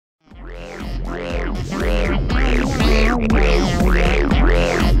And we're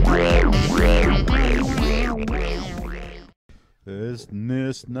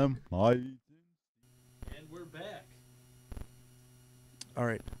back. All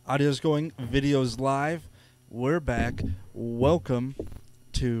right, audio's going, video's live. We're back. Welcome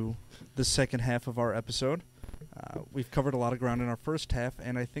to the second half of our episode. We've covered a lot of ground in our first half,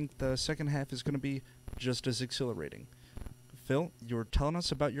 and I think the second half is going to be just as exhilarating. Phil, you were telling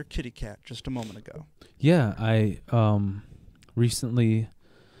us about your kitty cat just a moment ago. Yeah, I recently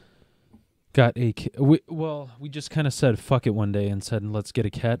got a we just kind of said fuck it one day and said let's get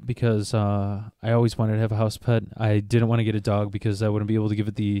a cat because I always wanted to have a house pet. I didn't want to get a dog because I wouldn't be able to give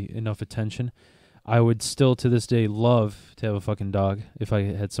it the enough attention. I would still to this day love to have a fucking dog if I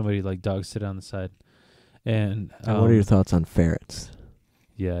had somebody like dog sit on the side. And what are your thoughts on ferrets?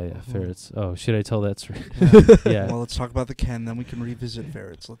 Yeah, ferrets. Oh, should I tell that story? Yeah. Well, let's talk about the Ken, then we can revisit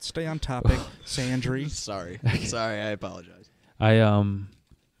ferrets. Let's stay on topic. Sandry. Sorry, I apologize. I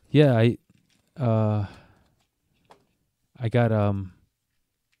got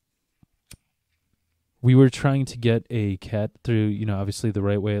we were trying to get a cat through, obviously the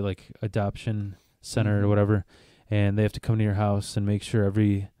right way, like adoption center or whatever, and they have to come to your house and make sure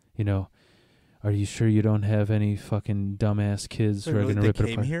are you sure you don't have any fucking dumbass kids who are going to rip it apart?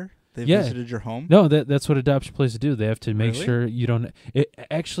 They came here? They Yeah. visited your home? No, that's what adoption places do. They have to make Really? sure you don't.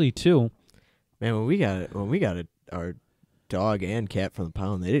 Actually, too. Man, when we got our dog and cat from the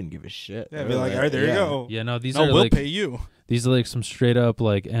pound, they didn't give a shit. Yeah, be like, all right, there you go. Yeah, no, these No, are we'll like pay you. these are like some straight up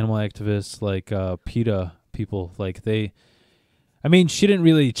like animal activists, like PETA people. Like she didn't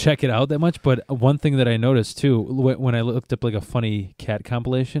really check it out that much, but one thing that I noticed too when I looked up like a funny cat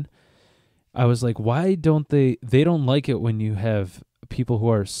compilation, I was like, why don't they don't like it when you have people who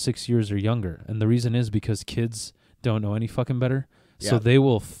are 6 years or younger? And the reason is because kids don't know any fucking better. So they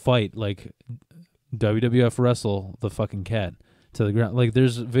will fight, like WWF wrestle the fucking cat to the ground. Like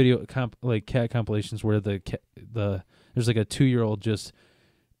there's cat compilations where there's like a 2-year-old just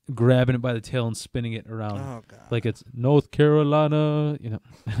grabbing it by the tail and spinning it around. Oh, God. Like it's North Carolina,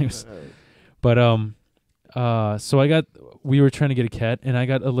 Anyways. But so we were trying to get a cat, and I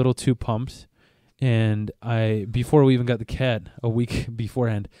got a little too pumped, and before we even got the cat, a week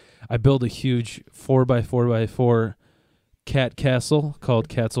beforehand, I built a huge 4x4x4 cat castle called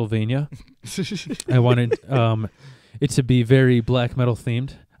Catsylvania. I wanted it to be very black metal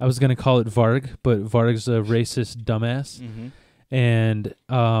themed. I was gonna call it Varg, but Varg's a racist dumbass. Mm-hmm. And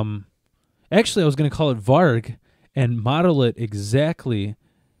actually, I was gonna call it Varg and model it exactly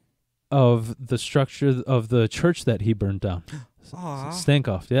of the structure of the church that he burned down.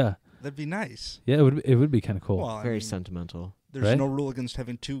 Stankoff, yeah. That'd be nice. Yeah, it would be kind of cool. Well, Very sentimental. There's right? no rule against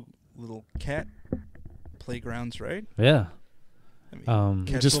having 2 little cat playgrounds, right? Yeah.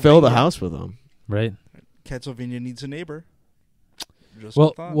 Just fill the house with them. Right. Catsylvania needs a neighbor. Just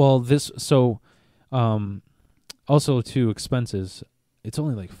also too expenses. It's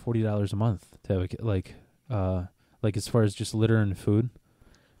only like $40 a month to have like as far as just litter and food.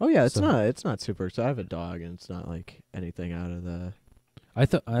 Oh yeah, it's not super. So I have a dog, and it's not like anything out of the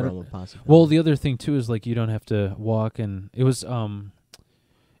realm of possibility. Well, the other thing too is like you don't have to walk, and it was kind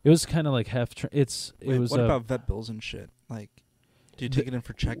of like what about vet bills and shit? Like, do you take it in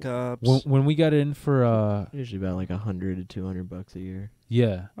for checkups? When we got in for usually about like $100 to $200 a year.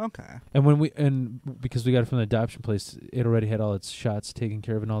 Yeah. Okay. And because we got it from the adoption place, it already had all its shots taken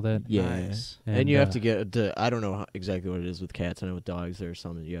care of and all that. Yeah. Nice. And you have to get I don't know exactly what it is with cats. I know with dogs there's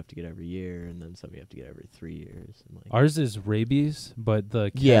some that you have to get every year, and then some you have to get every 3 years. And ours is rabies, but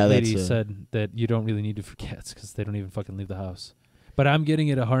the cat lady said that you don't really need it for cats because they don't even fucking leave the house. But I'm getting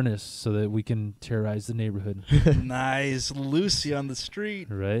it a harness so that we can terrorize the neighborhood. Nice. Lucy on the street.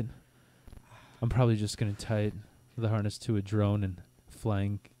 Right? I'm probably just going to tie the harness to a drone and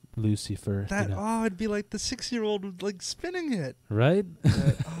flying Lucifer. It'd be like the 6-year-old like spinning it. Right?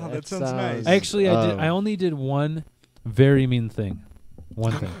 That sounds nice. Actually, I only did one very mean thing.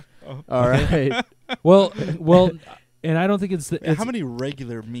 One thing. All right. Well, and I don't think it's how many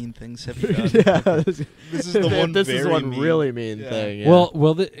regular mean things have you done? This is the one. This is one mean. really mean thing. Yeah.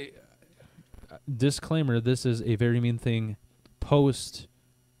 Well. Disclaimer: this is a very mean thing. Post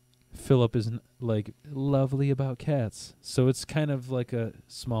Philip is like lovely about cats, so it's kind of like a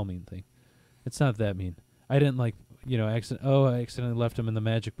small mean thing. It's not that mean. I didn't I accidentally left him in the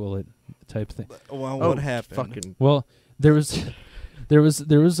magic bullet type thing. Well, what happened? Well, there was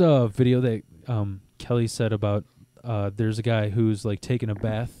a video that Kelly said about there's a guy who's like taking a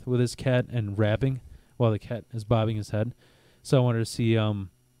bath with his cat and rapping while the cat is bobbing his head. So I wanted to see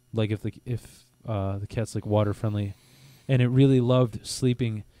like if the cat's like water friendly, and it really loved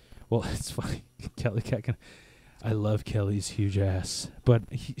sleeping. Well, it's funny. Kelly cat I love Kelly's huge ass, but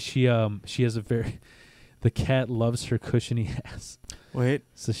she has a very. The cat loves her cushiony ass. Wait.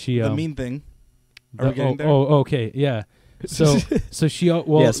 So she the mean thing. Are we getting there? Okay, yeah. So she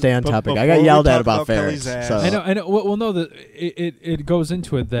well yeah, stay on topic. I before got we yelled talk at about about Kelly's ferrets. ass. So. I know. Well, no, it goes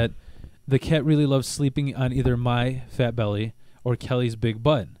into it that the cat really loves sleeping on either my fat belly or Kelly's big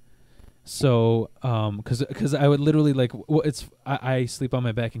butt. So, because I would literally I sleep on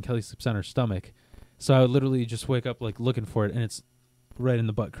my back and Kelly sleeps on her stomach, so I would literally just wake up like looking for it, and it's right in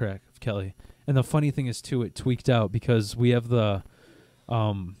the butt crack of Kelly. And the funny thing is too, it tweaked out because we have the,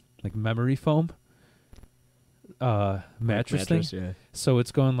 like memory foam, mattress thing. Yeah. So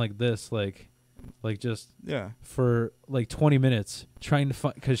it's going like this, like just Yeah. for like 20 minutes trying to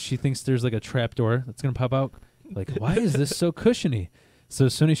find, because she thinks there's like a trap door that's gonna pop out. Like, why is this so cushiony? So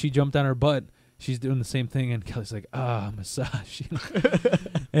as soon as she jumped on her butt, she's doing the same thing, and Kelly's like, massage.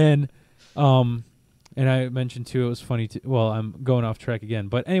 And I mentioned too, it was funny too. Well, I'm going off track again,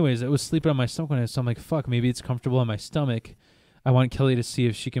 but anyways, it was sleeping on my stomach, so I'm like, fuck, maybe it's comfortable on my stomach. I want Kelly to see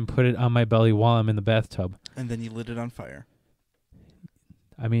if she can put it on my belly while I'm in the bathtub. And then you lit it on fire.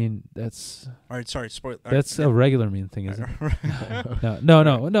 I mean, that's All right, sorry, spoil. that's a regular mean thing, isn't it?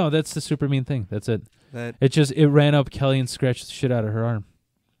 No, that's the super mean thing. That's it. It ran up Kelly and scratched the shit out of her arm,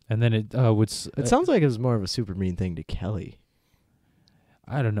 and then it would. It sounds like it was more of a super mean thing to Kelly.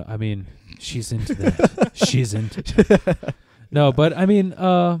 I don't know. I mean, she's into that. She's into it. No, but I mean,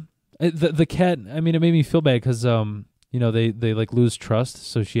 the cat. I mean, it made me feel bad because they like lose trust,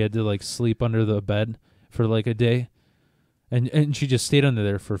 so she had to like sleep under the bed for like a day, and she just stayed under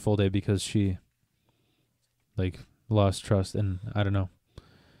there for a full day because she like lost trust, and I don't know.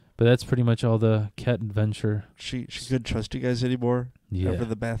 But that's pretty much all the cat adventure. She couldn't trust you guys anymore. Yeah. After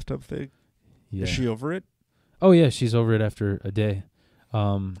the bathtub thing. Yeah. Is she over it? Oh yeah, she's over it after a day.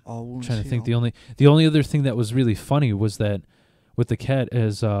 All wounds Trying to think. heal. The only other thing that was really funny was that with the cat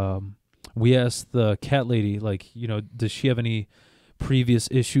is we asked the cat lady, like, does she have any previous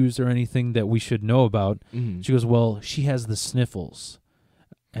issues or anything that we should know about? Mm-hmm. She goes, well, she has the sniffles.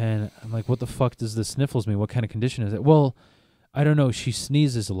 And I'm like, what the fuck does the sniffles mean? What kind of condition is it? Well, I don't know. She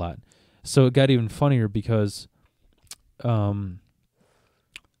sneezes a lot. So it got even funnier because,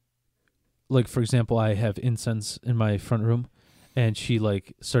 like, for example, I have incense in my front room, and she,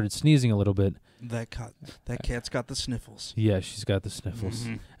 like, started sneezing a little bit. That cat's got the sniffles. Yeah, she's got the sniffles.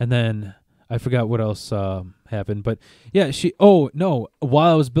 Mhm. And then I forgot what else happened. But, yeah,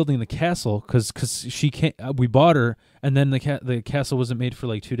 while I was building the castle, because she can't, we bought her, and then the castle wasn't made for,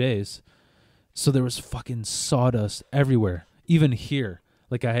 like, 2 days. So there was fucking sawdust everywhere, even here.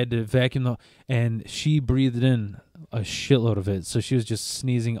 Like, I had to vacuum and she breathed in a shitload of it. So she was just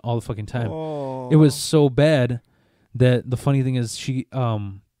sneezing all the fucking time. Oh. It was so bad that the funny thing is she,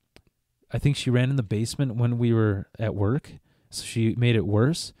 I think she ran in the basement when we were at work. So she made it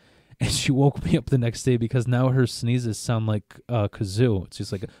worse. And she woke me up the next day because now her sneezes sound like kazoo. It's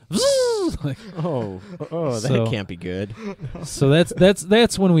just like, like that can't be good. So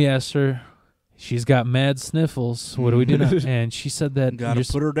that's when we asked her. She's got mad sniffles. What do we do now? And she said that Gotta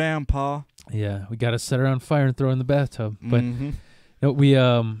put her down, Pa. Yeah, we gotta set her on fire and throw her in the bathtub. But Mhm.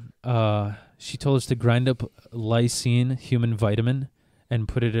 no, she told us to grind up lysine, human vitamin, and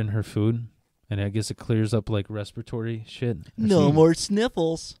put it in her food. And I guess it clears up like respiratory shit. No more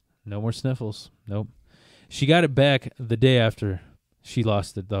sniffles. No more sniffles. Nope. She got it back the day after she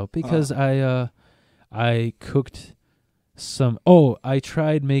lost it though, because I cooked some. Oh, I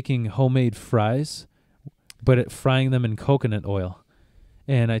tried making homemade fries, but frying them in coconut oil.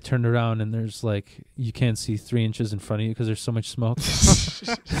 And I turned around and there's like, you can't see 3 inches in front of you because there's so much smoke.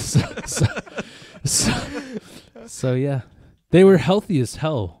 So yeah, they were healthy as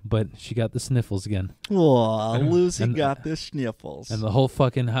hell, but she got the sniffles again. Oh, Lucy And- got the sniffles. And the whole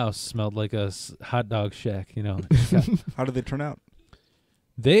fucking house smelled like a hot dog shack, How did they turn out?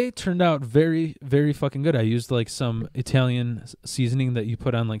 They turned out very, very fucking good. I used like some Italian seasoning that you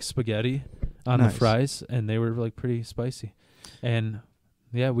put on like spaghetti on Nice. the fries, and they were like pretty spicy. And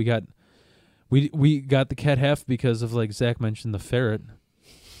yeah, we got the cat half because of like Zach mentioned the ferret.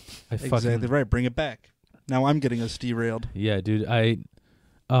 Exactly right. Bring it back. Now I'm getting us derailed. Yeah, dude.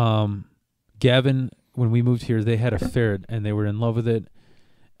 Gavin, when we moved here, they had a ferret and they were in love with it.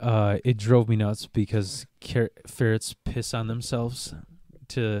 It drove me nuts because ferrets piss on themselves.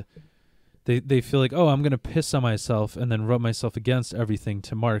 They feel like, oh, I'm gonna piss on myself and then rub myself against everything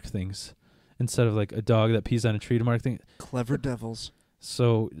to mark things, instead of like a dog that pees on a tree to mark things. Clever devils.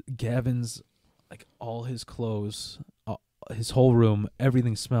 So Gavin's, like, all his clothes, his whole room,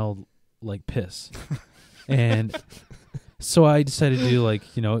 everything smelled like piss. And So I decided to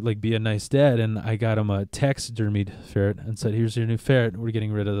do be a nice dad, and I got him a taxidermied ferret and said, "Here's your new ferret. We're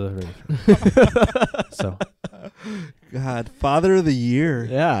getting rid of the ferret." So, God, Father of the Year.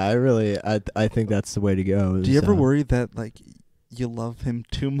 Yeah, I think that's the way to go. Do you ever worry that like you love him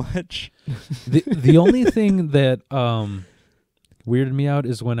too much? the only thing that weirded me out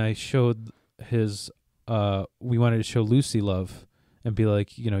is when I showed his. We wanted to show Lucy love and be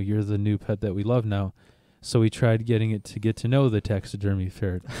like, you're the new pet that we love now. So we tried getting it to get to know the taxidermy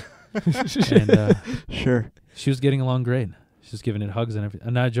ferret. And sure. She was getting along great. She was giving it hugs and everything.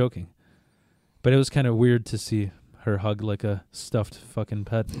 I'm not joking. But it was kind of weird to see her hug like a stuffed fucking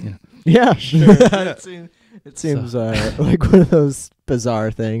pet. Yeah, sure. It seems like one of those bizarre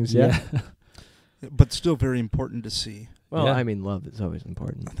things. Yeah. But still very important to see. Well, Yeah. I mean, love is always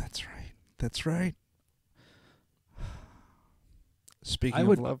important. Oh, that's right.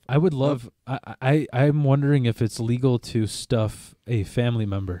 Speaking of love, I would love. I'm wondering if it's legal to stuff a family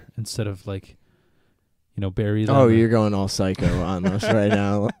member instead of bury them. Oh, you're going all psycho on us right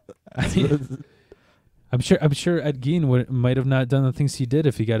now. I'm sure Ed Gein might have not done the things he did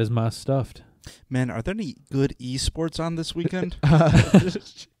if he got his ma stuffed. Man, are there any good esports on this weekend?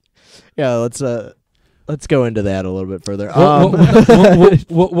 Yeah, let's go into that a little bit further.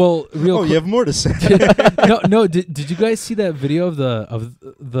 Well, real. You have more to say. No. Did you guys see that video of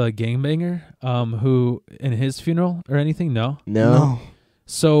the gangbanger who in his funeral or anything? No.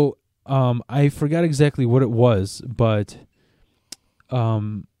 So I forgot exactly what it was, but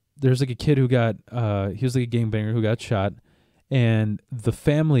there's like a kid who got he was like a gangbanger who got shot, and the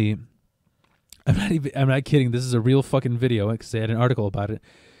family. I'm not kidding. This is a real fucking video because they had an article about it.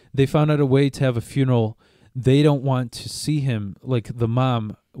 They found out a way to have a funeral. They don't want to see him. Like the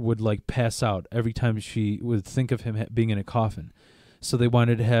mom would pass out every time she would think of him being in a coffin. So they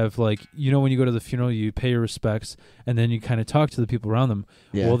wanted to have when you go to the funeral, you pay your respects and then you kind of talk to the people around them.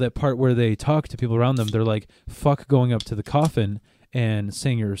 Yeah. Well, that part where they talk to people around them, they're like, fuck going up to the coffin and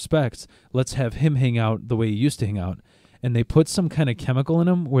saying your respects. Let's have him hang out the way he used to hang out. And they put some kind of chemical in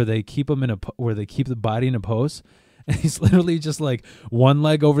him where they keep him where they keep the body in a pose. And he's literally just one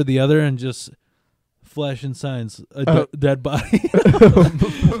leg over the other and just flashing signs. Dead body.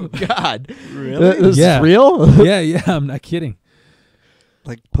 Oh, God. Really? This is real? Yeah. I'm not kidding.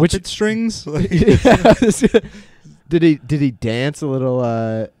 Like puppet strings? Did he dance a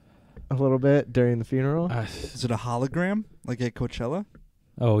little bit during the funeral? Is it a hologram like at Coachella?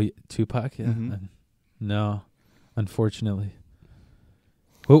 Oh, Tupac? Yeah. Mm-hmm. No, unfortunately.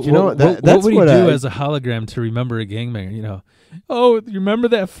 You know what? What That's would he what do as a hologram to remember a gangbanger? Oh, you remember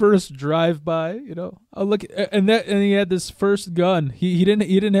that first drive-by? Oh, look, and he had this first gun. He didn't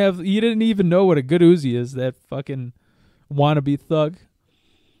even know what a good Uzi is. That fucking wannabe thug.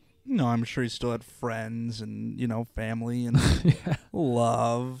 No, I'm sure he still had friends and family and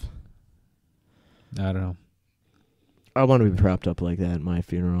love. I don't know. I want to be propped up like that at my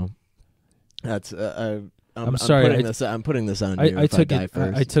funeral. That's I'm sorry. I'm putting this on you. I took die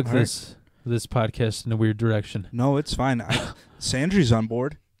first. I took this podcast in a weird direction. No, it's fine. Sandry's on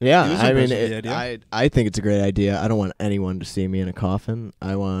board. Yeah, He was I mean, impressed with the idea. I think it's a great idea. I don't want anyone to see me in a coffin.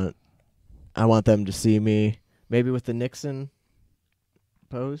 I want them to see me maybe with the Nixon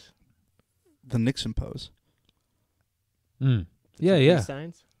pose. The Nixon pose. Yeah.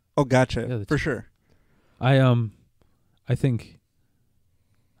 Signs? Oh, gotcha. Yeah, for sure. I think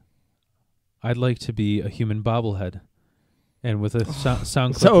I'd like to be a human bobblehead, and with a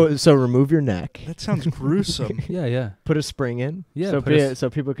sound clip. So remove your neck. That sounds gruesome. Yeah. Put a spring in. Yeah. So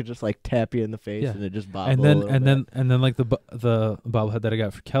people could just tap you in the face and it just bobble. And then like the bobblehead that I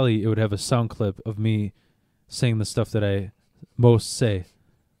got for Kelly, it would have a sound clip of me saying the stuff that I most say.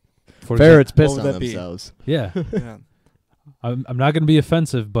 Ferrets piss what on would that be? themselves. Yeah. Yeah. I'm not going to be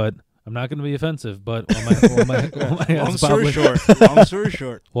offensive, but while my Long head's story bobbling, short. Long story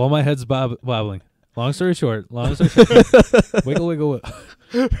short. while my head's wobbling. Long story short. Wiggle.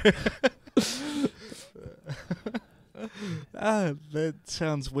 That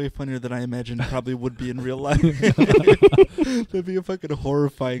sounds way funnier than I imagined it probably would be in real life. That'd be a fucking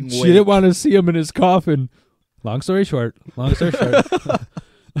horrifying way. She didn't want to see him in his coffin. Long story short.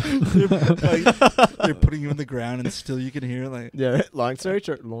 They're putting you in the ground and still you can hear Long story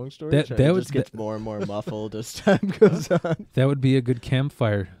short. That It would- just gets more and more muffled as time goes on. That would be a good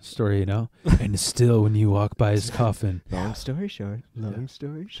campfire story, And still, when you walk by his coffin, Long story short. and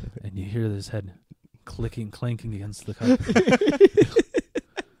you hear his head clanking against the coffin.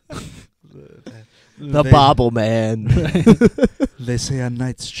 The Bobble Man. They say on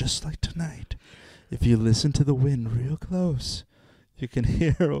nights just like tonight, if you listen to the wind real close, You can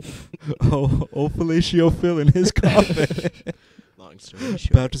hear Fellatio Phil in his coffin. Long story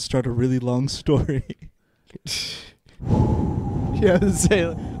short. About to start a really long story. Yeah, say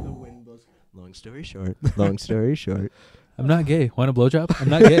the wind blows. Long story short. Long story short. I'm not gay. Want a blowjob? I'm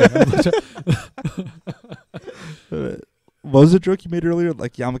not gay. What was the joke you made earlier?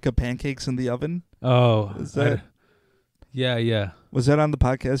 Like yarmulke pancakes in the oven? Oh, Is that yeah. was that on the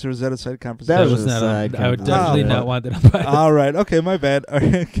podcast or was that a side That conversation? That was was a not. side I would conversation. definitely Oh, not right. want that on podcast. All right. Okay, my bad. All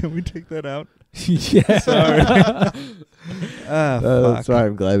right, can we take that out? Yeah. Sorry. Fuck. That's why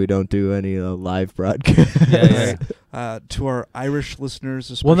I'm glad we don't do any live broadcast. Yeah. To our Irish listeners,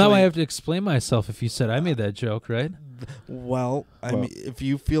 especially. Well, now I have to explain myself. If you said I made that joke, right? Well, I Well- mean, if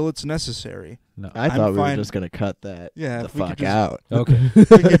you feel it's necessary. No. I I'm thought we were fine. just going to cut that Yeah, the if we could fuck just- out. Okay. We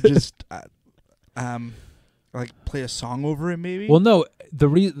could just, like play a song over it, maybe. Well, no.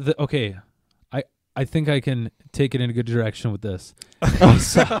 Okay. I think I can take it in a good direction with this.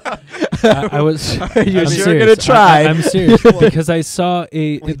 I was. You're I'm sure serious. gonna try. I'm serious because I saw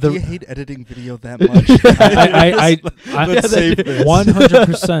Wait, do you hate editing video that much? Let's save this.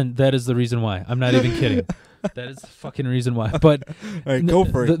 100%. That is the reason why. I'm not even kidding. That is the fucking reason why. But All right, go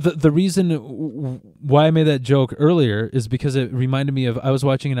for it. the reason why I made that joke earlier is because it reminded me of I was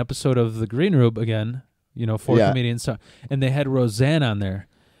watching an episode of The Green Room again. You know, four Yeah. comedians, and they had Roseanne on there,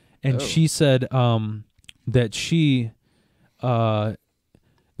 and Oh. she said that she,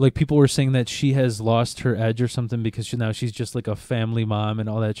 like people were saying that she has lost her edge or something because now she's just like a family mom and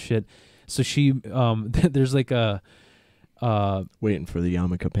all that shit. So she, there's like a. Waiting for the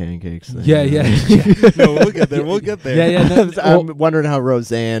yarmulke pancakes. Thing. Yeah. No, we'll get there. We'll get there. Yeah. No, I'm wondering how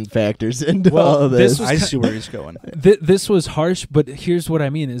Roseanne factors into Well, all of this this. was I see where he's going. This was harsh, but here's what I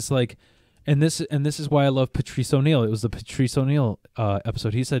mean is like, and this is why I love Patrice O'Neill. It was the Patrice O'Neill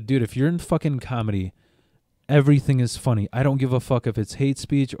episode. He said, dude, if you're in fucking comedy, everything is funny. I don't give a fuck if it's hate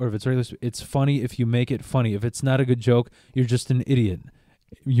speech or if it's regular speech. It's funny if you make it funny. If it's not a good joke, you're just an idiot.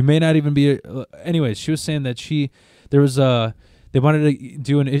 You may not even be. Anyways, she was saying that they wanted to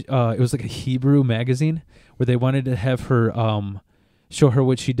do it was like a Hebrew magazine where they wanted to have her show her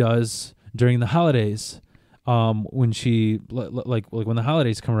what she does during the holidays. When she like when the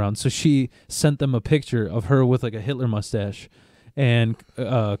holidays come around, so she sent them a picture of her with like a Hitler mustache and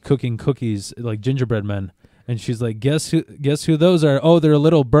cooking cookies like gingerbread men, and she's like, guess who those are? Oh, they're a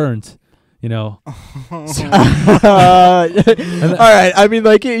little burnt, you know. All right. I mean,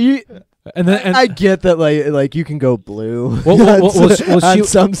 like you. And then I get that, like you can go blue Well, on she-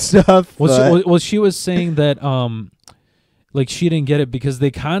 some stuff. but- she was saying that like she didn't get it because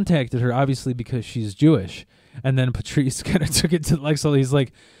they contacted her obviously because she's Jewish, and then Patrice kind of took it to the next level. He's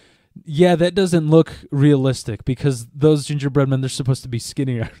like, yeah, that doesn't look realistic because those gingerbread men, they're supposed to be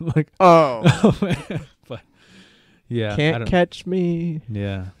skinnier. Like, oh, but yeah, I can't don't, catch me.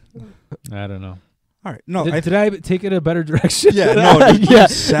 yeah, I don't know. All right. No, Did I take it a better direction? Yeah, no, dude, you yeah,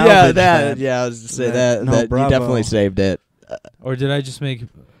 salvaged that. Yeah, I was to say That- that. no, that you bravo. definitely saved it. Or did I just make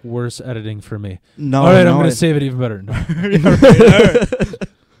worse editing for me? No, All right, no, I'm gonna I- save it even better. No.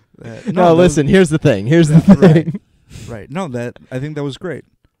 No, listen. Here's the thing. Here's the Right. thing. Right. No, I think that was great.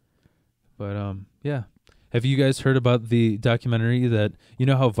 But yeah. Have you guys heard about the documentary that you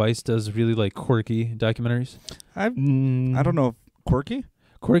know how Vice does really like quirky documentaries? I don't know. Quirky?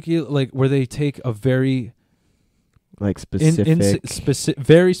 Quirky, like where they take a very Like specific.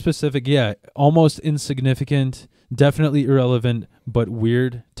 very specific, yeah, almost insignificant, definitely irrelevant, but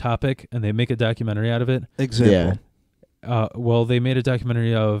weird topic, and they make a documentary out of it. Example. Well, they made a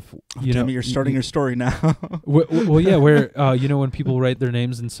documentary of you know. You're starting your story now. Well, yeah, where you know when people write their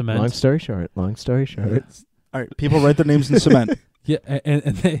names in cement. Long story short. Long story short. All right. People write their names in cement. Yeah,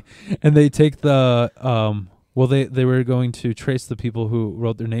 and they take the well they were going to trace the people who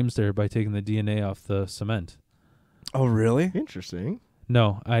wrote their names there by taking the DNA off the cement. Oh, really? Interesting.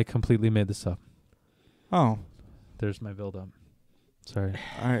 No, I completely made this up. Oh. There's my build up. Sorry.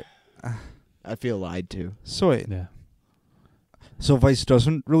 All right. I feel lied to. So wait. Yeah. So Vice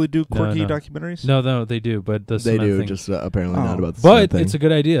doesn't really do quirky no. documentaries? No, they do, but the They cement do, thing. just apparently Oh. not about the But same thing. it's a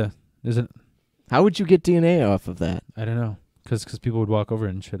good idea, isn't? How would you get DNA off of that? I don't know, because people would walk over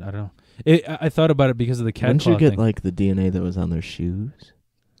it and shit. I don't know. I thought about it because of the cat Wouldn't claw you get thing. like the DNA that was on their shoes?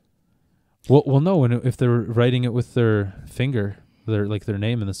 Well, no. If they're writing it with their finger, their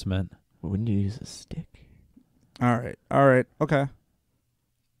name in the cement. Wouldn't you use a stick? All right. Okay.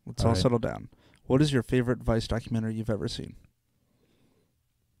 Let's All all right. settle down. What is your favorite Vice documentary you've ever seen?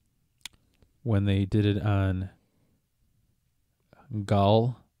 When they did it on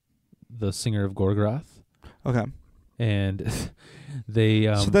Gal, the singer of Gorgoroth. Okay. and they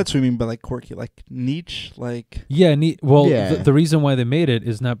so that's what you mean by like quirky, like niche, like yeah, well, Yeah. the reason why they made it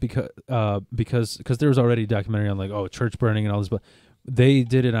is not because there was already a documentary on like church burning and all this, but they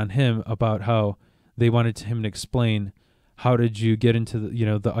did it on him about how they wanted him to explain how did you get into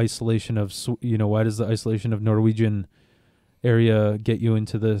the the isolation of why does the isolation of Norwegian area get you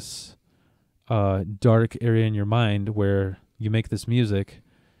into this dark area in your mind where you make this music,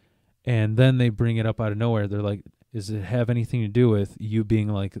 and then they bring it up out of nowhere. They're like, does it have anything to do with you being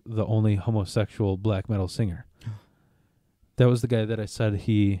like the only homosexual black metal singer? That was the guy that I said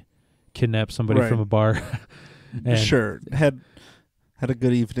he kidnapped somebody from a bar. And sure, had a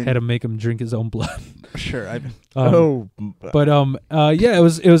good evening. Had to make him drink his own blood. Sure, yeah, it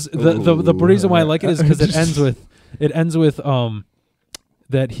was the reason why I like it is because it ends with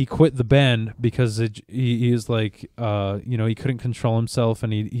that he quit the band because he is like he couldn't control himself,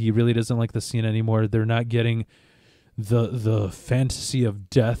 and he really doesn't like the scene anymore. They're not getting the fantasy of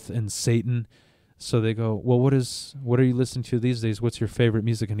death and Satan. So they go, well, what are you listening to these days? What's your favorite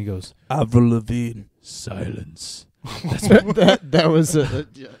music? And he goes, Avril Lavigne. Silence. that was the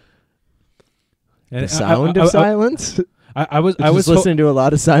sound of silence. I was listening to a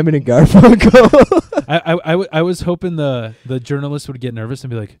lot of Simon and Garfunkel. I was hoping the journalist would get nervous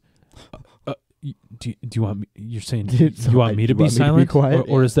and be like, do you want me? You're saying you want me to be silent, quiet?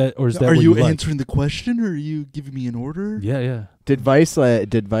 or is that Are what you like? answering the question, or are you giving me an order? Yeah. Did Vice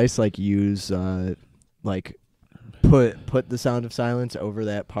like use like put the sound of silence over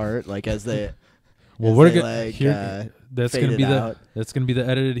that part, like as they well, as we're they, gonna like, that's fade gonna be it out. that's gonna be the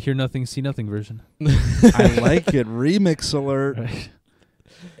edited hear nothing see nothing version. I like it. Remix alert. Right.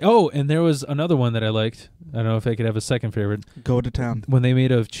 Oh, and there was another one that I liked. I don't know if I could have a second favorite. Go to town. When they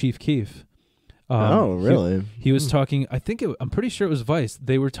made of Chief Keef. Oh, really? He was talking. I'm pretty sure it was Vice.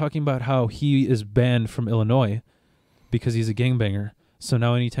 They were talking about how he is banned from Illinois because he's a gangbanger. So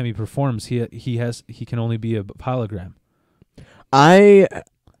now anytime he performs, he can only be a hologram. I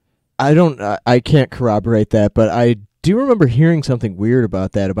can't corroborate that, but I do remember hearing something weird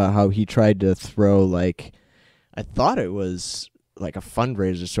about that, about how he tried to throw like, I thought it was like a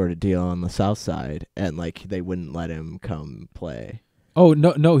fundraiser sort of deal on the South Side, and like they wouldn't let him come play. Oh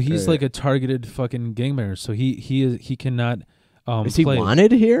no, he's like a targeted fucking gangbanger. So he cannot. Is he play.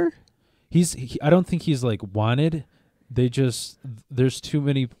 wanted here? I don't think he's like wanted. There's too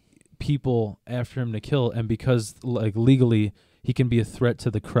many people after him to kill, and because like legally he can be a threat to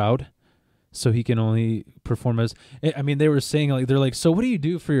the crowd, so he can only perform as. I mean, they were saying like they're like, so what do you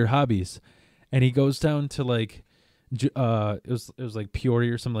do for your hobbies? And he goes down to like, it was like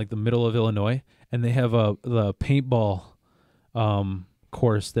Peoria or something, like the middle of Illinois, and they have the paintball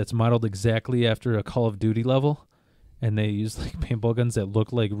course that's modeled exactly after a Call of Duty level, and they use like paintball guns that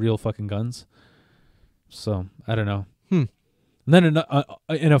look like real fucking guns. So I don't know. And then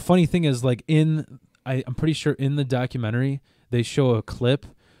and a funny thing is like I'm pretty sure in the documentary they show a clip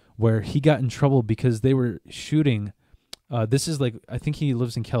where he got in trouble because they were shooting. This is like, I think he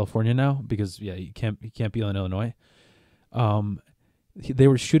lives in California now because he can't be in Illinois. They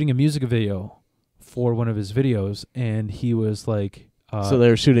were shooting a music video for one of his videos, and he was like, so they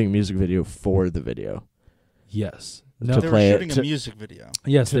were shooting a music video for the video. Yes. No, To they were play shooting it, a music video.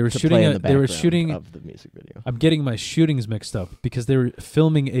 Yes, they were to shooting. play in the They were background shooting of the music video. I'm getting my shootings mixed up because they were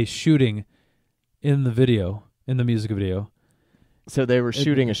filming a shooting in the video, in the music video. So they were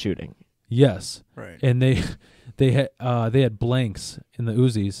shooting a shooting. Yes. Right. And they had blanks in the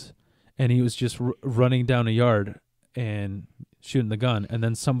Uzis, and he was just running down a yard and shooting the gun, and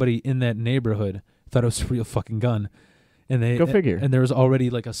then somebody in that neighborhood thought it was a real fucking gun, and they Go figure. And there was already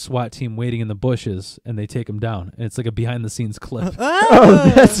like a SWAT team waiting in the bushes, and they take him down, and it's like a behind the scenes clip.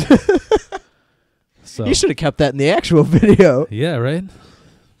 Oh, that's. So You should have kept that in the actual video. yeah, right.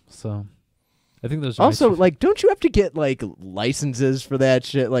 So I think those are Also, my like, don't you have to get like licenses for that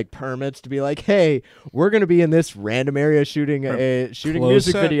shit, like permits to be like, hey, we're gonna be in this random area shooting a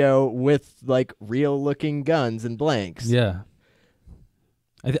music up. video with like real looking guns and blanks. Yeah.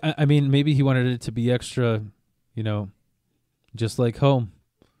 I mean, maybe he wanted it to be extra, just like home,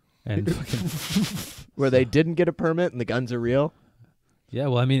 and fucking, Where they didn't get a permit and the guns are real. yeah.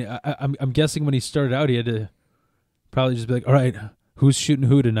 Well, I mean, I'm guessing when he started out, he had to probably just be like, all right, who's shooting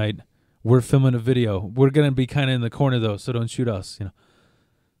who tonight? We're filming a video. We're gonna be kind of in the corner though, so don't shoot us.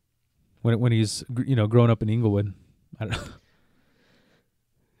 When he's growing up in Inglewood, I don't know.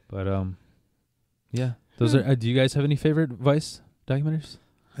 But yeah, those are. Do you guys have any favorite Vice documentaries?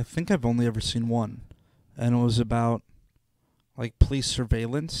 I think I've only ever seen one, and it was about like police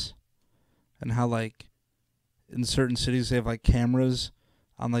surveillance and how like in certain cities they have like cameras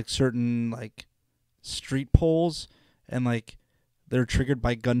on like certain like street poles, and like they're triggered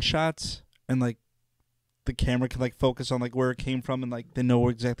by gunshots, and like the camera can like focus on like where it came from, and like they know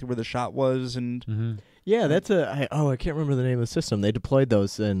exactly where the shot was, and Mm-hmm. Yeah, that's I can't remember the name of the system. They deployed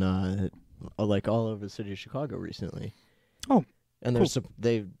those in like all over the city of Chicago recently. Oh, and cool.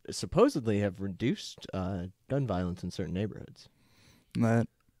 they supposedly have reduced gun violence in certain neighborhoods. that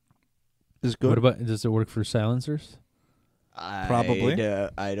is good. What about, does it work for silencers? Probably.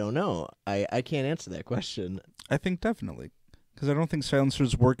 I don't know. I can't answer that question. I think definitely, because I don't think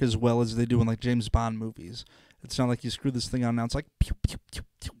silencers work as well as they do in like James Bond movies. It's not like you screw this thing on now. It's like pew pew pew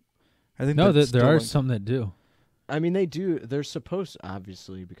pew. I think No, that's there still, are like, some that do. I mean, they do. They're supposed,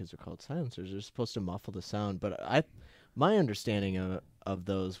 obviously, because they're called silencers. They're supposed to muffle the sound. But my understanding of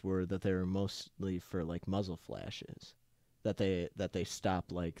those were that they were mostly for like muzzle flashes, that they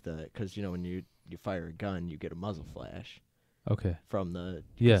stop like because when you fire a gun, you get a muzzle flash Okay. from the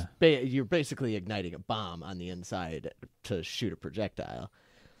Yeah. you're basically igniting a bomb on the inside to shoot a projectile.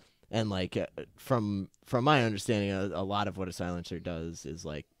 And like from my understanding, a lot of what a silencer does is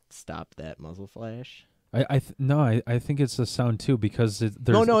like stop that muzzle flash. I think it's a sound too, because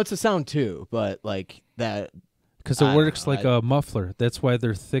there's No, it's a sound too, but like that. because I it don't works know, like a muffler. That's why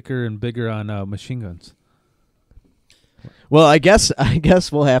they're thicker and bigger on machine guns. Well, I guess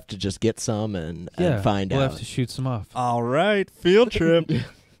we'll have to just get some and find we'll out. have to shoot some off. all right, field trip.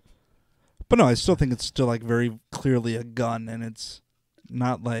 But no, I still think it's still like very clearly a gun, and it's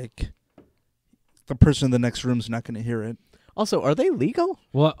not like the person in the next room's not going to hear it. Also, are they legal?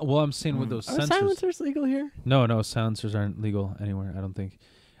 Well, I'm saying with those Are sensors. silencers legal here? No, silencers aren't legal anywhere, I don't think.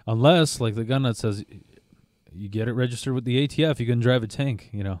 Unless, like the gun that says you get it registered with the ATF, you can drive a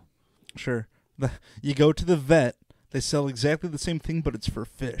tank, Sure. You go to the vet, they sell exactly the same thing, but it's for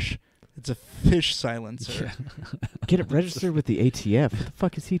fish. It's a fish silencer. Get it registered with the ATF. What the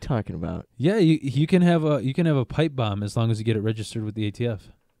fuck is he talking about? Yeah, you can have a pipe bomb as long as you get it registered with the ATF.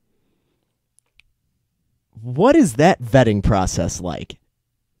 What is that vetting process like?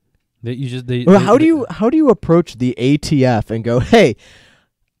 That you just Well, how do you approach the ATF and go, "Hey,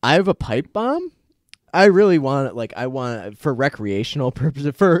 I have a pipe bomb. I really want it. Like, I want it for recreational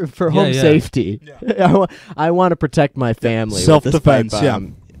purposes, for home safety. Yeah. I want to protect my family. Self-defense, with this pipe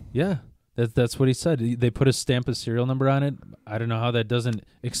bomb." Yeah, that's what he said. They put a stamp of serial number on it. I don't know how that doesn't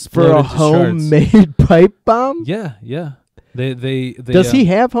explode For a into shards. homemade pipe bomb. Yeah. They Does he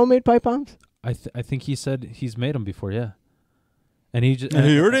have homemade pipe bombs? I think he said he's made them before. Yeah, and he just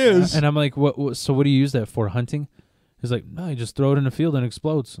Here it is. And I'm like, what? So what do you use that for? Hunting? He's like, no, you just throw it in a field and it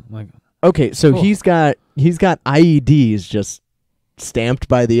explodes. I'm like, Okay, so Cool. he's got IEDs just stamped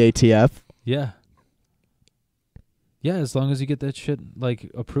by the ATF. yeah. Yeah, as long as you get that shit like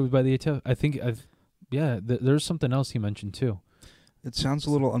approved by the ATF. I think there's something else he mentioned too. It sounds a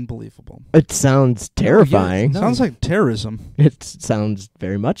little unbelievable. It sounds terrifying. No. Sounds like terrorism. It sounds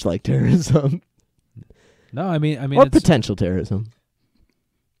very much like terrorism. No, I mean Or it's, potential terrorism.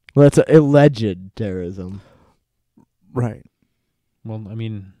 Well, that's alleged terrorism. Right. well, I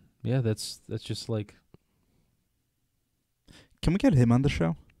mean, yeah, that's just like Can we get him on the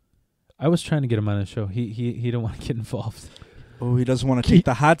show? I was trying to get him on a show. He didn't want to get involved. Oh, he doesn't want to take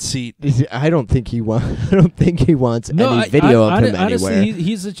the hot seat. I don't think he wants. I don't think he wants No, any video of him honestly,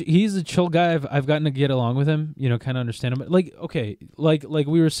 anywhere. he's a chill guy. I've gotten to get along with him. Kind of understand him. Like okay, like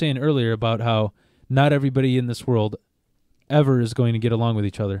we were saying earlier about how not everybody in this world ever is going to get along with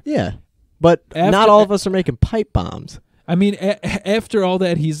each other. Yeah, but not all of us are making pipe bombs. I mean, after all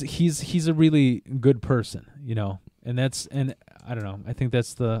that, he's a really good person, and I don't know. I think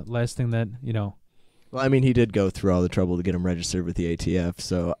that's the last thing that Well, I mean, he did go through all the trouble to get him registered with the ATF,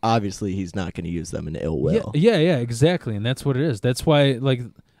 so obviously he's not going to use them in ill will. Yeah, exactly, and that's what it is. That's why,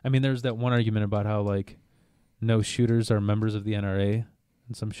 there's that one argument about how no shooters are members of the NRA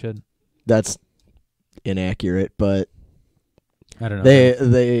and some shit. That's inaccurate, but I don't know.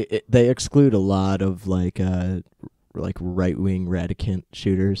 they exclude a lot of like right-wing radicant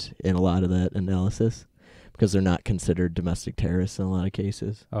shooters in a lot of that analysis because they're not considered domestic terrorists in a lot of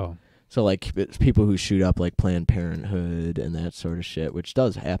cases. Oh. So like it's people who shoot up like Planned Parenthood and that sort of shit, which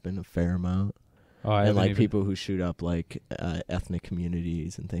does happen a fair amount. Oh, and like people who shoot up like ethnic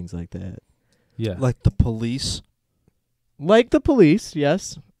communities and things like that. Yeah. Like the police. Like the police,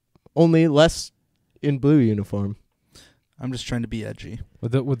 yes. Only less in blue uniform. I'm just trying to be edgy.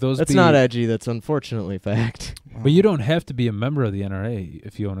 Would those That's be, not edgy, that's unfortunately fact. But you don't have to be a member of the NRA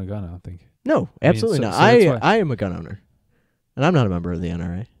if you own a gun, I don't think. No, absolutely so not. that's why- I am a gun owner. And I'm not a member of the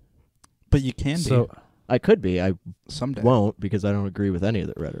NRA. But you can So, be I could be. I someday. won't because I don't agree with any of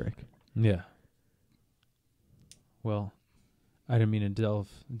the rhetoric. yeah. Well, I didn't mean to delve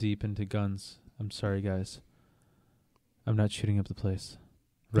deep into guns. I'm sorry, guys. I'm not shooting up the place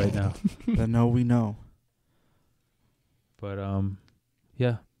right now. Then no, we know. But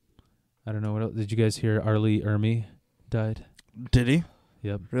yeah. I don't know what else. Did you guys hear Arlie Ermy died? Did he?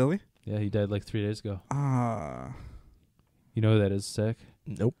 Yep. Really? Yeah, he died like 3 days ago. Ah. You know who that is, Zach?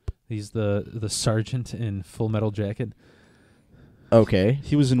 Nope. He's the sergeant in Full Metal Jacket. Okay.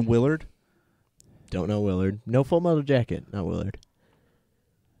 He was in Willard. Don't know Willard. No Full Metal Jacket. Not Willard.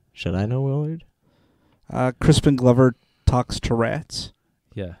 Should I know Willard? Crispin Glover talks to rats.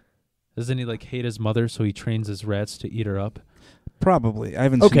 Yeah. Doesn't he like hate his mother, so he trains his rats to eat her up? Probably. I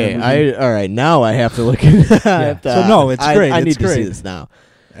haven't Okay, seen that movie. all right. Now I have to look at that. So, no, it's great. I It's need to see great. this now.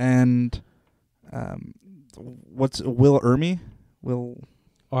 And what's Will Ermy? Will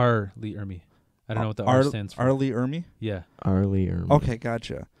Arlie Ermy. I don't know what the R stands for. Arlie Ermy? Yeah. Arlie Ermy. Okay,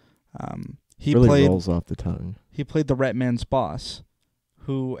 gotcha. He really played rolls off the tongue. He played the Rat Man's boss,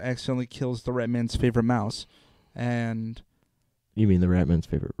 who accidentally kills the Rat Man's favorite mouse, and You mean the Ratman's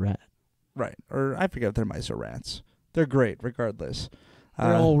favorite rat? right, or I forget if they're mice or rats. They're great, regardless.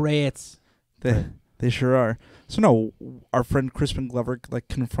 They're all rats. They sure are. So no, our friend Crispin Glover like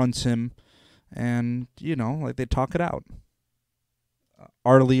confronts him, and like they talk it out.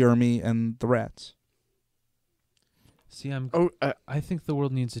 Arlie Ermy and the rats. See, I think the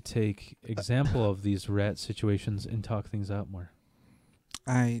world needs to take example of these rat situations and talk things out more.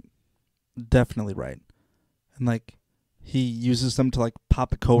 I definitely right, and like he uses them to like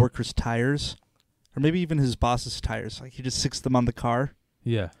pop a coworker's tires, or maybe even his boss's tires. Like he just sticks them on the car.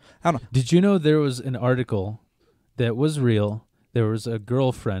 Yeah. I don't know. Did you know there was an article that was real? There was a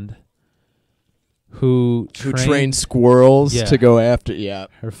girlfriend who trained squirrels to go after. Yeah,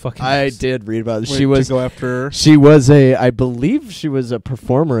 her fucking. I did read about it. Wait, She was to go after her? She was I believe she was a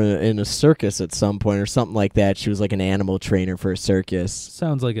performer in a circus at some point or something like that. She was like an animal trainer for a circus.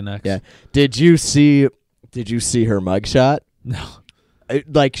 Sounds like an ex. Yeah. Did you see her mugshot? No.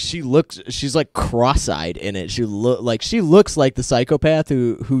 She's like cross-eyed in it. She looks like the psychopath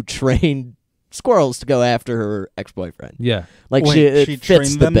who trained squirrels to go after her ex-boyfriend. Yeah. Like Wait, she she fits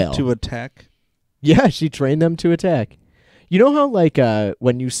trained the them bill. to attack. Yeah, she trained them to attack. You know how like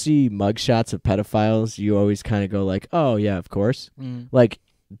when you see mugshots of pedophiles, you always kind of go like, "Oh yeah, of course." Like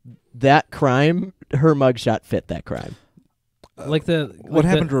that crime, her mugshot fit that crime. What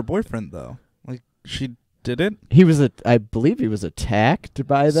happened to her boyfriend though? Like she did it? I believe he was attacked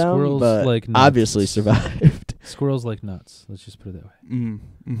by them, Squirrels but like nuts. obviously survived. Squirrels like nuts. Let's just put it that way.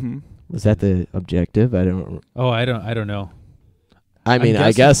 Mm-hmm. Was that the objective? I don't. Oh, I don't know. I mean, I'm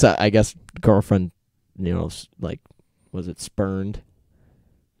I guess girlfriend, like, was it spurned?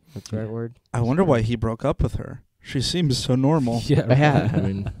 That's the right word. I wonder why he broke up with her. She seems so normal. Yeah. Yeah, I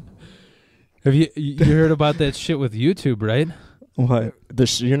mean, Have you heard about that shit with YouTube, right? What? the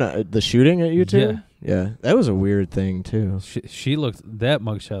shooting at YouTube. Yeah. That was a weird thing too. She that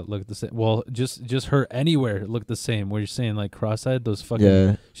mugshot looked the same. Well, just her anywhere looked the same. Where you're saying like cross-eyed, those fucking.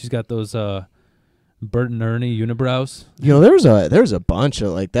 Yeah. She's got those Bert and Ernie unibrows. There's a bunch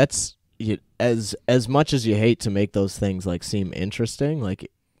of like that's as much as you hate to make those things like seem interesting. Like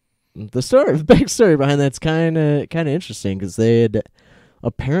the backstory behind that's kind of interesting because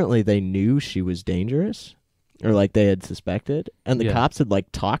apparently they knew she was dangerous, or like they had suspected, and the cops had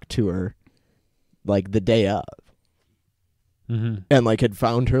like talked to her like the day of. Mm-hmm. And like had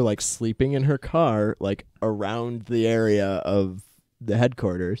found her like sleeping in her car like around the area of the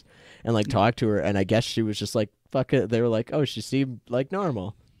headquarters, and like talked to her, and I guess she was just like fuck it. They were like, oh, she seemed like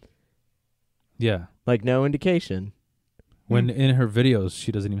normal. Yeah. Like no indication. When in her videos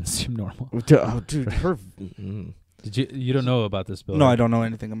she doesn't even seem normal. Oh, dude, her. You don't know about this, Bill? No, right? I don't know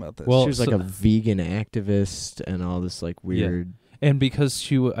anything about this. Well, She was like a vegan activist and all this like weird. And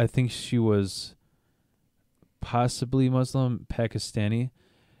because I think she was possibly Muslim, Pakistani.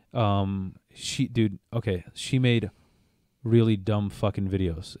 She made really dumb fucking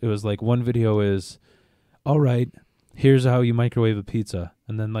videos. It was like one video is, all right, here's how you microwave a pizza,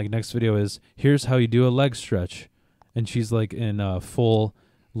 and then like next video is, here's how you do a leg stretch, and she's like in a full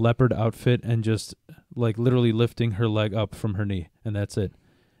leopard outfit and just like literally lifting her leg up from her knee, and that's it.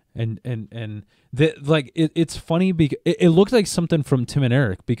 It's funny because it looked like something from Tim and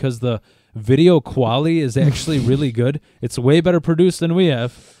Eric because the video quality is actually really good. It's way better produced than we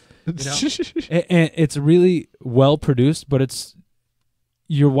have. And it's really well produced, but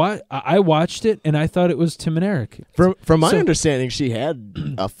I watched it and I thought it was Tim and Eric. From my understanding, she had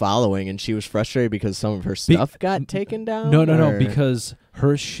a following and she was frustrated because some of her stuff got taken down. No, because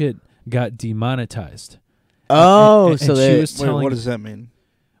her shit got demonetized. Oh, and so she was telling, what does that mean?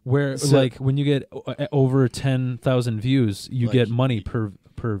 Where like when you get over 10,000 views, you get money per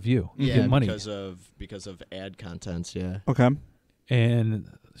per view. You Yeah, get money. because of ad contents. Yeah. Okay. And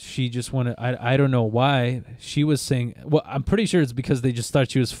she just wanted, I don't know why she was saying, well, I'm pretty sure it's because they just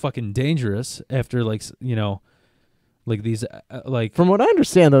thought she was fucking dangerous after like like these like, From what I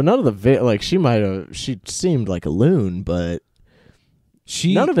understand though, none of the she seemed like a loon, but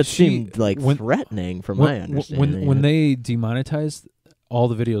none of it seemed like threatening from my understanding. When they demonetized, all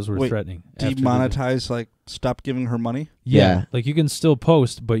the videos were Wait, threatening. Demonetize, like stop giving her money? Yeah, like you can still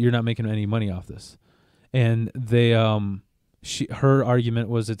post, but you're not making any money off this. And they her argument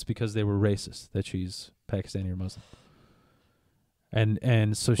was it's because they were racist, that she's Pakistani or Muslim.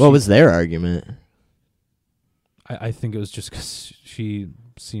 And so what was their argument? I think it was just because she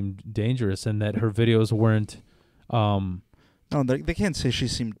seemed dangerous and that her videos weren't. No, they can't say she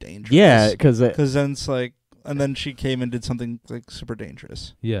seemed dangerous. Yeah, because then it's like, and then she came and did something like super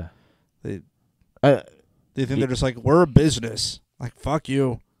dangerous. Yeah, they think they're just like, we're a business. Like, fuck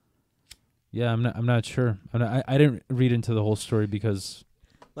you. Yeah, I'm not sure. I didn't read into the whole story because,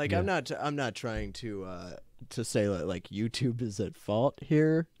 like, I'm not trying to say that like YouTube is at fault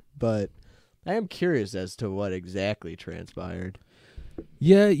here, but I am curious as to what exactly transpired.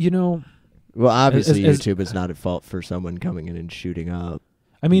 Yeah, well, obviously YouTube is not at fault for someone coming in and shooting up.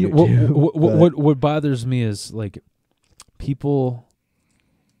 I mean, YouTube, what bothers me is like people.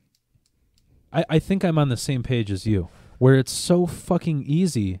 I think I'm on the same page as you, where it's so fucking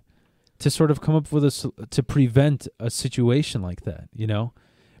easy to sort of come up with to prevent a situation like that,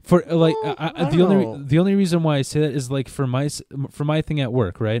 For like the only reason why I say that is like for my thing at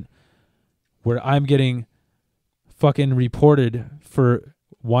work, right, where I'm getting fucking reported for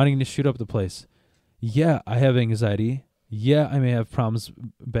wanting to shoot up the place. Yeah, I have anxiety. Yeah, I may have problems.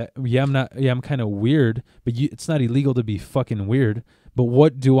 I'm kind of weird, but it's not illegal to be fucking weird. But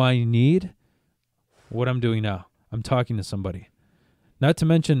what do I need? What I'm doing now. I'm talking to somebody. Not to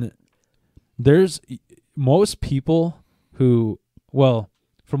mention, there's most people who, well,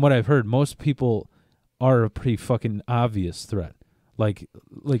 from what I've heard, most people are a pretty fucking obvious threat. Like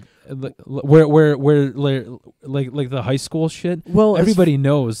where like the high school shit. Well, everybody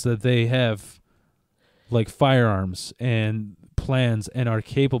knows that they have like firearms and plans and are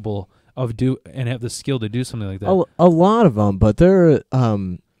capable of and have the skill to do something like that. A lot of them, but there's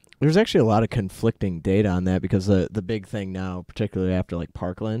actually a lot of conflicting data on that because the big thing now, particularly after like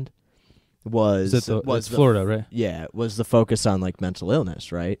Parkland, was Florida, right? Yeah, was the focus on like mental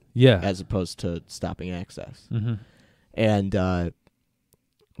illness, right? Yeah, as opposed to stopping access. Mm-hmm. And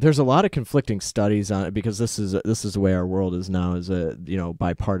there's a lot of conflicting studies on it because this is the way our world is now. Is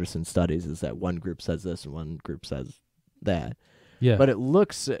bipartisan studies is that one group says this and one group says that. Yeah, but it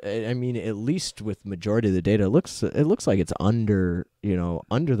looks. I mean, at least with majority of the data, it looks like it's under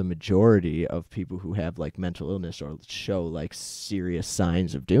the majority of people who have like mental illness or show like serious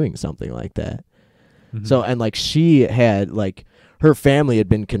signs of doing something like that. Mm-hmm. So and like she had like her family had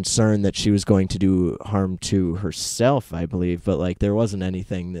been concerned that she was going to do harm to herself, I believe, but like there wasn't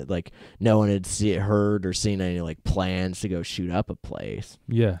anything that like no one had heard or seen any like plans to go shoot up a place.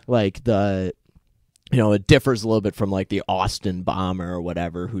 Yeah, like it differs a little bit from like the Austin bomber or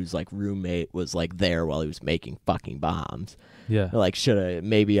whatever, whose like roommate was like there while he was making fucking bombs. Yeah. Like, should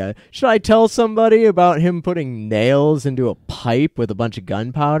I tell somebody about him putting nails into a pipe with a bunch of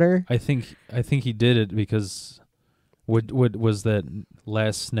gunpowder? I think he did it because what was that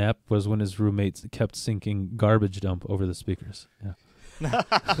last snap was when his roommates kept sinking garbage dump over the speakers. Yeah.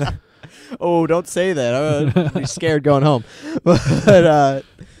 Oh, don't say that. I'd be scared going home. But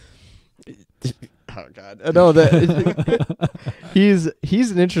oh God! No, he's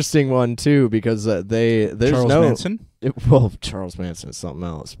an interesting one too because there's Charles Manson. Charles Manson is something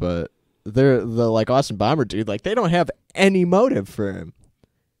else, but the like Austin bomber dude, like they don't have any motive for him.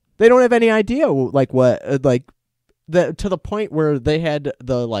 They don't have any idea like what like that to the point where they had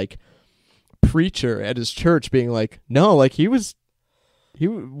the like preacher at his church being like, no, like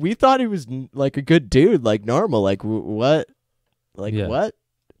we thought he was like a good dude, like normal, like what, like what.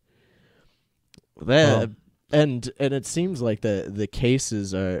 And it seems like the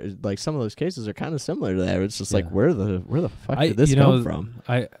cases are like some of those cases are kind of similar to that. It's just like where the fuck did this come from?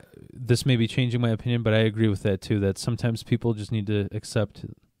 This may be changing my opinion, but I agree with that too. That sometimes people just need to accept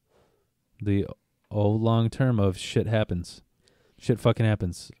the long term of shit happens. Shit fucking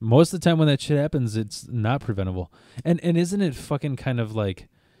happens. Most of the time when that shit happens, it's not preventable. And isn't it fucking kind of like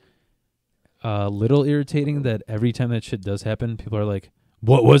a little irritating that every time that shit does happen, people are like,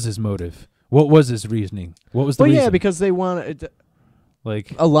 "What was his motive? What was his reasoning? What was the reason?" Yeah, because they want it.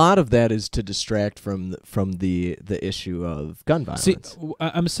 Like a lot of that is to distract from the issue of gun violence. See,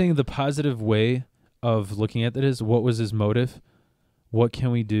 I'm saying the positive way of looking at that is what was his motive? what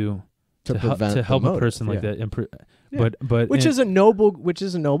can we do to help prevent a the motive, person like yeah. that? Yeah. But which is a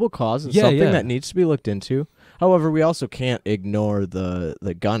noble cause and Yeah, something yeah. that needs to be looked into. However, we also can't ignore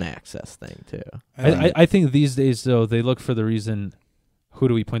the gun access thing too. I think these days though they look for the reason. Who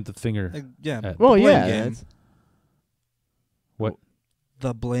do we point the finger? Yeah. at? Well, blame yeah, game. that's-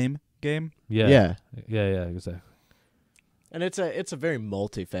 The blame game. Yeah, exactly. And it's a very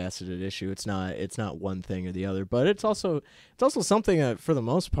multifaceted issue. It's not one thing or the other, but it's also something that for the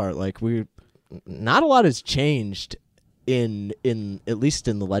most part, like not a lot has changed in at least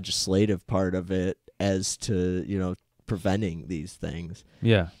in the legislative part of it as to preventing these things.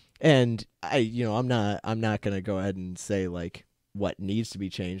 Yeah, And I'm not gonna go ahead and say like what needs to be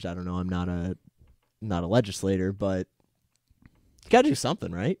changed. I don't know. I'm not a legislator, but you gotta do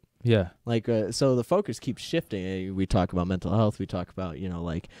something, right? yeah, Like, so the focus keeps shifting. We talk about mental health. We talk about,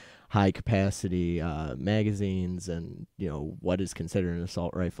 like high capacity magazines and, what is considered an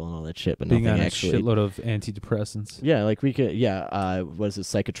assault rifle and all that shit. But being nothing on actually. a shitload of antidepressants. Yeah, like we could, what is it,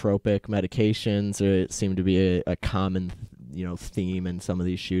 psychotropic medications? Or it seemed to be a common, theme in some of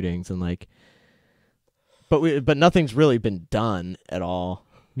these shootings. And like, but nothing's really been done at all.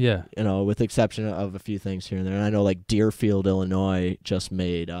 Yeah, With the exception of a few things here and there. And I know like Deerfield, Illinois just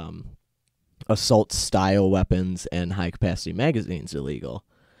made assault-style weapons and high-capacity magazines illegal.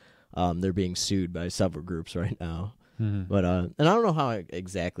 They're being sued by several groups right now. mm-hmm. But and I don't know how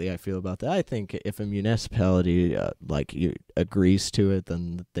exactly I feel about that. I think if a municipality agrees to it,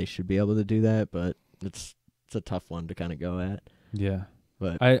 then they should be able to do that. But it's a tough one to kind of go at. Yeah.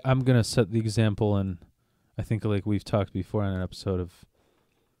 But I'm gonna set the example, and I think like we've talked before on an episode of.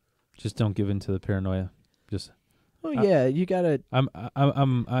 Just don't give in to the paranoia. Just. yeah, you gotta.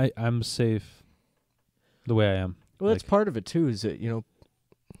 I'm safe. The way I am. Well, that's part of it too. Is that you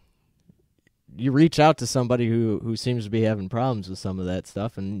reach out to somebody who seems to be having problems with some of that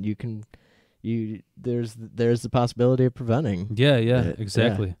stuff, and there's the possibility of preventing. Yeah, it.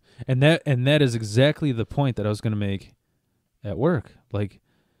 exactly. Yeah. And that is exactly the point that I was going to make at work. Like,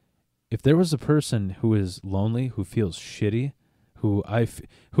 if there was a person who is lonely, who feels shitty, who I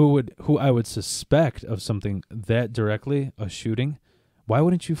would suspect of something that directly, a shooting, why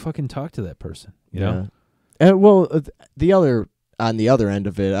wouldn't you fucking talk to that person? You know? Well, on the other end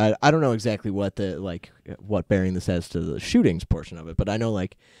of it, I don't know exactly what what bearing this has to the shootings portion of it, but I know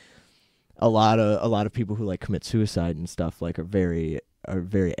like a lot of people who like commit suicide and stuff like are very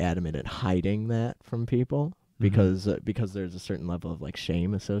adamant at hiding that from people because there's a certain level of like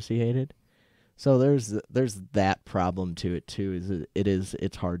shame associated. So there's that problem to it too.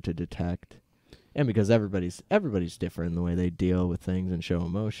 It's hard to detect, and because everybody's different in the way they deal with things and show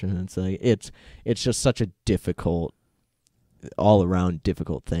emotion. It's like it's just such a difficult, all around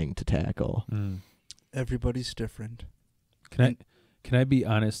difficult thing to tackle. Mm. Everybody's different. Can I be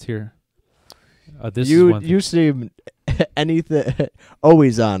honest here? This you is one you seem anything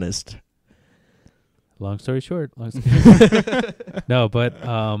always honest. Long story short. No, but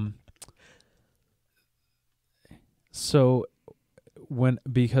so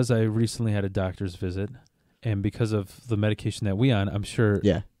because I recently had a doctor's visit, and because of the medication that we on, I'm sure.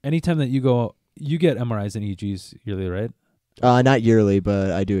 Yeah. Anytime that you go, you get MRIs and EEGs yearly, right? Not yearly,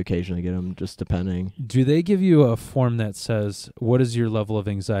 but I do occasionally get them, just depending. Do they give you a form that says what is your level of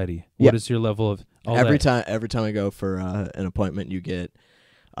anxiety? Yeah. What is your level of every time I go for an appointment, you get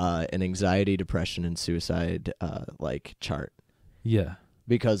an anxiety, depression, and suicide chart. Yeah.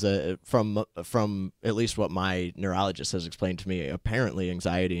 Because from at least what my neurologist has explained to me, apparently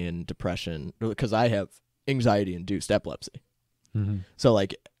anxiety and depression, because I have anxiety-induced epilepsy. Mm-hmm. So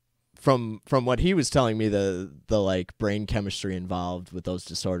like from what he was telling me, the like brain chemistry involved with those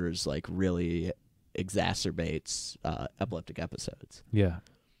disorders like really exacerbates epileptic episodes. Yeah.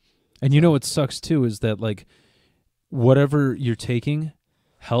 And you know what sucks too is that like whatever you're taking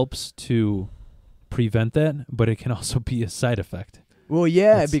helps to prevent that, but it can also be a side effect. Well,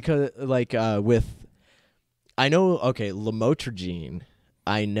 yeah, because like I know, lamotrigine,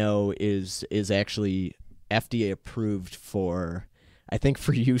 I know is actually FDA approved for, I think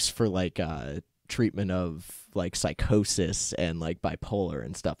for use for like treatment of like psychosis and like bipolar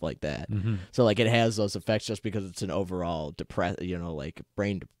and stuff like that. Mm-hmm. So like it has those effects just because it's an overall like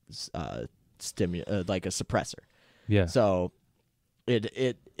brain like a suppressor. Yeah. So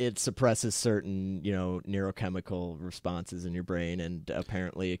it suppresses certain, neurochemical responses in your brain, and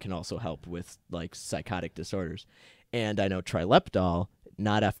apparently it can also help with like psychotic disorders. And I know Trileptal,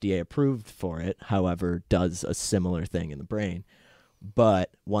 not FDA approved for it, however, does a similar thing in the brain.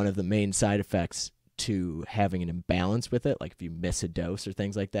 But one of the main side effects to having an imbalance with it, like if you miss a dose or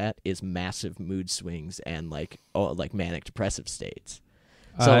things like that, is massive mood swings and like manic depressive states.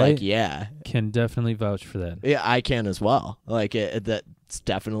 So I yeah, can definitely vouch for that. yeah, I can as well. Like that's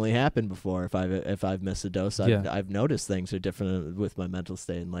definitely happened before. If I've missed a dose, I've noticed things are different with my mental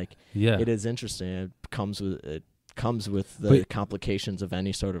state, and like it is interesting. It comes with the complications of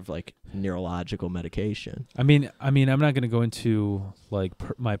any sort of like neurological medication. I mean, I'm not going to go into like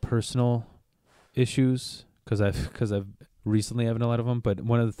my personal issues because I've recently having a lot of them. But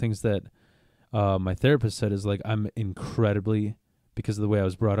one of the things that my therapist said is like I'm incredibly, because of the way I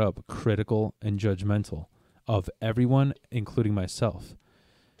was brought up, critical and judgmental of everyone, including myself.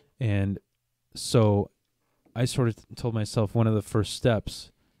 And so I sort of told myself one of the first steps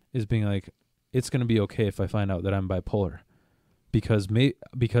is being like, it's going to be okay if I find out that I'm bipolar, because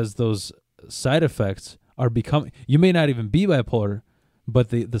those side effects are becoming, you may not even be bipolar, but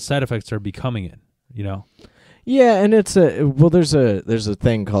the side effects are becoming it, you know? Yeah. And it's there's a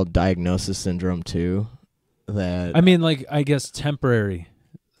thing called diagnosis syndrome too. That I mean, like, I guess temporary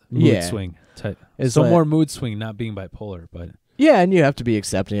mood swing type. It's so like, more mood swing, not being bipolar, but yeah, and you have to be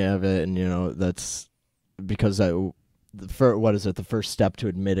accepting of it, and that's because the first step to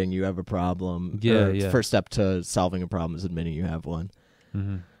admitting you have a problem. The first step to solving a problem is admitting you have one.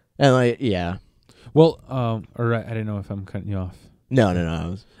 Mm-hmm. And like, yeah. Well, all right. I didn't know if I'm cutting you off.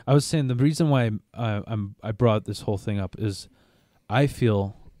 No. I was saying the reason why I brought this whole thing up is I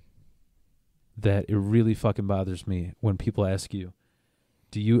feel that it really fucking bothers me when people ask you,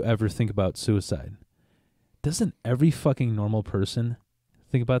 do you ever think about suicide? Doesn't every fucking normal person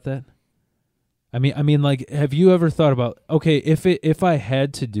think about that? I mean, like, have you ever thought about, okay, if I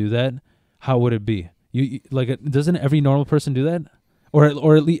had to do that, how would it be? You like, doesn't every normal person do that? Or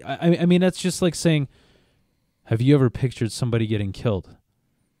at least, I mean, that's just like saying, have you ever pictured somebody getting killed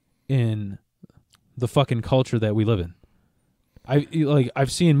in the fucking culture that we live in?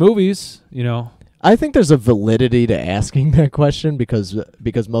 I've seen movies, you know. I think there's a validity to asking that question because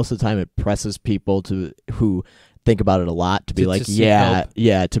most of the time it presses people who think about it a lot to be like,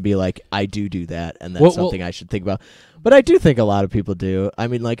 to be like, I do that, and that's something I should think about. But I do think a lot of people do. I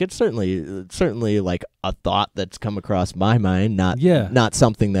mean, like, it's certainly like a thought that's come across my mind, not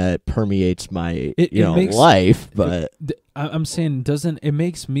something that permeates my life. But I'm saying, it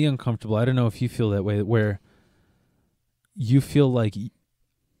makes me uncomfortable. I don't know if you feel that way, where you feel like,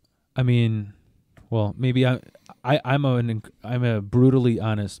 I mean, well, maybe I'm a brutally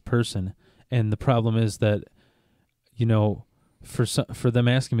honest person, and the problem is that, you know, for them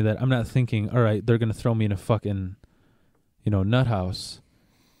asking me that, I'm not thinking, all right, they're gonna throw me in a fucking, you know, nut house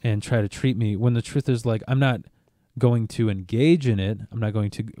and try to treat me, when the truth is, like, I'm not going to engage in it. I'm not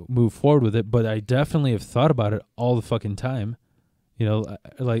going to move forward with it, but I definitely have thought about it all the fucking time. You know,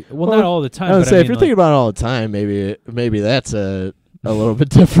 like, well, not all the time. I would say, if you're thinking about it all the time, maybe that's a little bit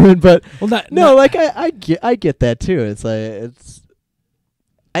different. But I get that too. It's like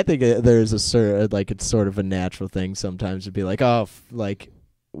I think there's it's sort of a natural thing sometimes to be like, oh,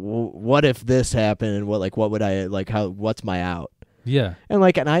 what if this happened, and what would I like? What's my out? Yeah, and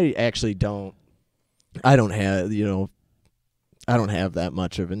I actually don't. I don't have that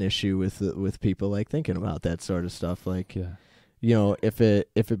much of an issue with people like thinking about that sort of stuff. Like, you know, if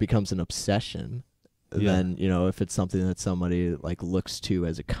it becomes an obsession, then, you know, if it's something that somebody like looks to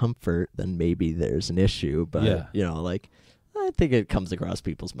as a comfort, then maybe there's an issue. But you know, like, I think it comes across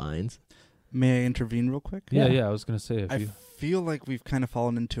people's minds. May I intervene real quick? Yeah. I was gonna say, I feel like we've kind of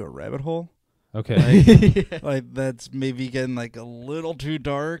fallen into a rabbit hole. Okay. Like that's maybe getting like a little too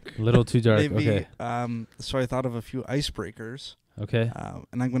dark. Maybe, okay. So I thought of a few icebreakers. Okay.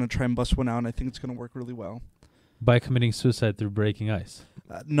 And I'm going to try and bust one out, and I think it's going to work really well. By committing suicide through breaking ice.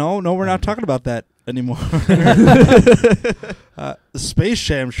 No, we're not talking about that anymore. Space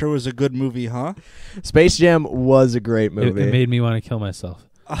Jam sure was a good movie, huh? Space Jam was a great movie. It made me want to kill myself.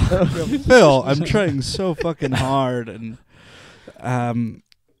 Phil, I'm trying so fucking hard, and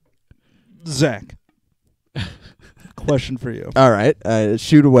Zach, question for you. All right,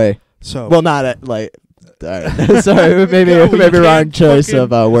 shoot away. So, well, not like. All right. Sorry, maybe wrong choice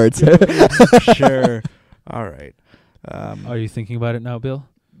of words. Sure. All right. Are you thinking about it now, Bill?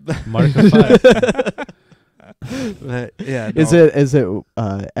 Mark of 5. Yeah. No. Is it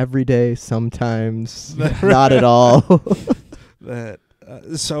every day? Sometimes not at all.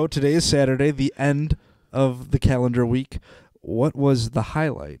 So today is Saturday, the end of the calendar week. What was the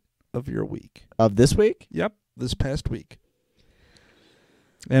highlight of your week? Of this week? Yep, this past week.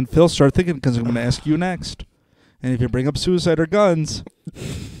 And Phil, start thinking, because I'm going to ask you next. And if you bring up suicide or guns,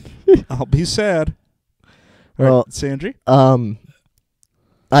 I'll be sad. Well, right, Sandry?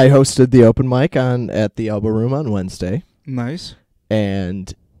 I hosted the open mic at the Elbow Room on Wednesday, Nice.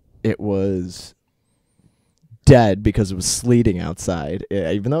 and it was dead because it was sleeting outside.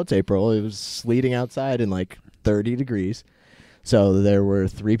 Even though it's April, it was sleeting outside and like 30 degrees. So there were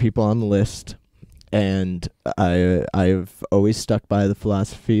 3 people on the list, and I've always stuck by the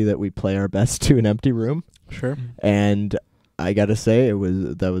philosophy that we play our best to an empty room. Sure. And I gotta say,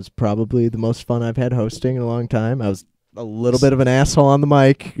 that was probably the most fun I've had hosting in a long time. I was a little bit of an asshole on the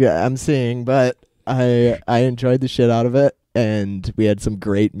mic, I'm seeing, but I enjoyed the shit out of it, and we had some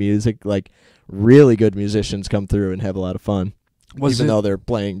great music, like really good musicians come through and have a lot of fun. Even though they're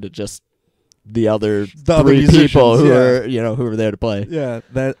playing to just the other 3 people who are who are there to play. Yeah,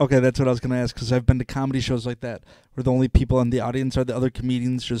 that's what I was gonna ask, because I've been to comedy shows like that where the only people in the audience are the other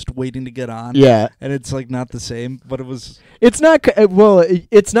comedians just waiting to get on. Yeah, and it's like not the same, but it was. It's not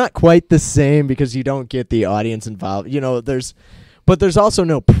it's not quite the same because you don't get the audience involved. But there's also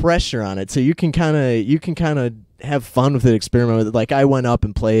no pressure on it, so you can kind of have fun with it, experiment with it. Like I went up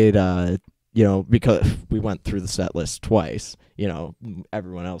and played. Because we went through the set list twice,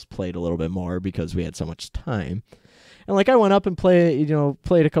 everyone else played a little bit more because we had so much time. And like I went up and played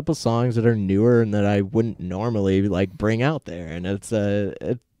a couple songs that are newer and that I wouldn't normally like bring out there. And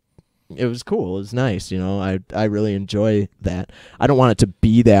it was cool. It was nice. I really enjoy that. I don't want it to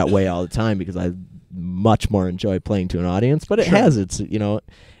be that way all the time because I much more enjoy playing to an audience, but it has its, it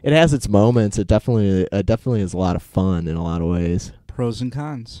has its moments. It definitely is a lot of fun in a lot of ways. Pros and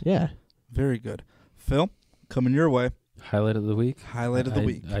cons. Yeah. Very good. Phil, coming your way. Highlight of the week.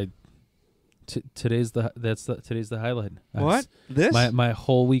 Today's the highlight. What? This? My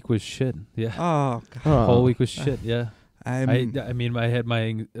whole week was shit. Yeah. Oh, God. Whole week was shit. Yeah. I had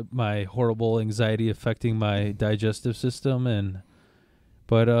my horrible anxiety affecting my digestive system,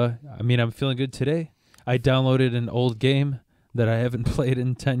 but I'm feeling good today. I downloaded an old game that I haven't played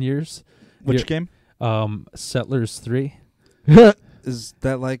in 10 years. Which game? Settlers 3. Is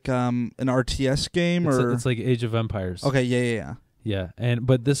that like an RTS game or? It's like Age of Empires. Okay, yeah. Yeah,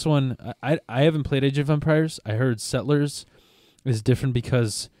 but this one I haven't played Age of Empires. I heard Settlers is different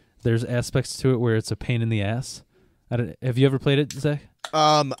because there's aspects to it where it's a pain in the ass. Have you ever played it, Zach?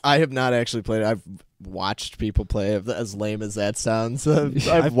 I have not actually played it. I've watched people play it, as lame as that sounds.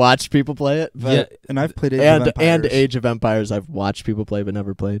 I've watched people play it. But yeah, and I've played Age of Empires. And Age of Empires I've watched people play but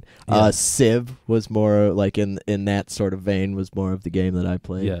never played. Yeah. Civ was more like in that sort of vein, was more of the game that I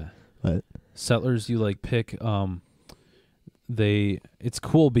played. Yeah. But Settlers, you like pick it's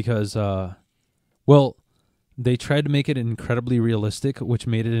cool because they tried to make it incredibly realistic, which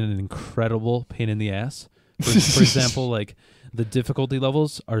made it an incredible pain in the ass. For example, like the difficulty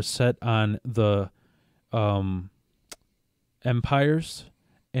levels are set on the empires,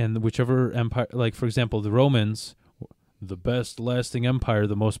 and whichever empire, like for example, the Romans, the best lasting empire,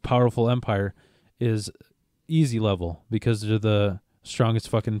 the most powerful empire, is easy level because they're the strongest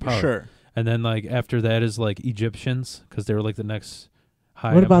fucking power. Sure. And then like after that is like Egyptians because they were like the next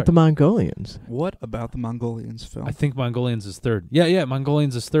high. What about the Mongolians? What about the Mongolians, Phil? I think Mongolians is third. Yeah,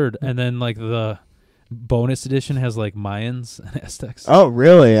 Mongolians is third, and then like the bonus edition has like Mayans and Aztecs. Oh,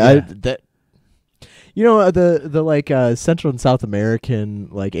 really? Yeah. The like Central and South American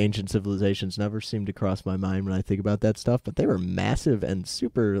like ancient civilizations never seem to cross my mind when I think about that stuff, but they were massive and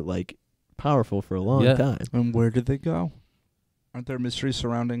super like powerful for a long time. And where did they go? Aren't there mysteries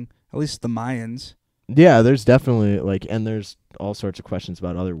surrounding at least the Mayans? Yeah, there's definitely and there's all sorts of questions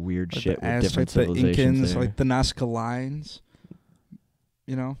about other weird like shit the with different Aztecs, the civilizations. Incans, there. like the Nazca Lines.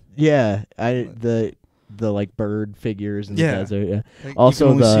 Yeah, the like bird figures in the desert. Yeah. Like, also,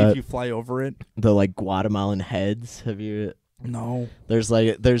 you can only see if you fly over it. The like Guatemalan heads. Have you? No. There's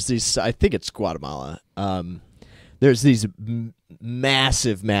these. I think it's Guatemala. There's these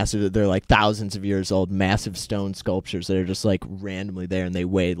massive. They're like thousands of years old, massive stone sculptures that are just like randomly there, and they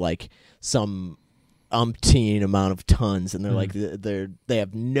weigh like some umpteen amount of tons, and they're like they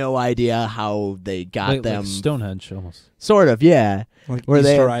have no idea how they got them. Like Stonehenge almost. Sort of, yeah. Like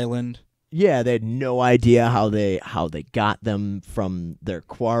Easter Island. Yeah, they had no idea how they got them from their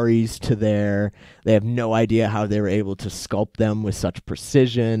quarries to there. They have no idea how they were able to sculpt them with such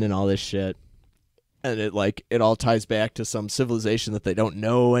precision and all this shit. And it all ties back to some civilization that they don't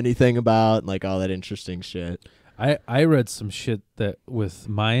know anything about, and like all that interesting shit. I read some shit that with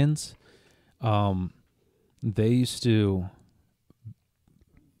Mayans, they used to,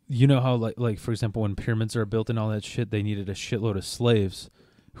 how like for example when pyramids are built and all that shit, they needed a shitload of slaves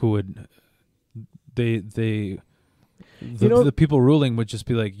who would the people ruling would just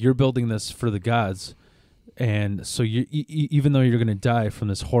be like, you're building this for the gods, and so you even though you're gonna die from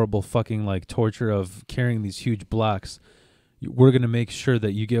this horrible fucking like torture of carrying these huge blocks, we're gonna make sure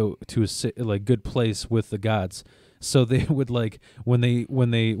that you go to a good place with the gods. So they would like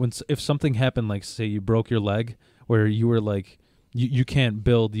if something happened, like say you broke your leg, where you were like you can't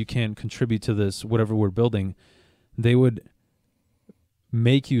build, you can't contribute to this whatever we're building, they would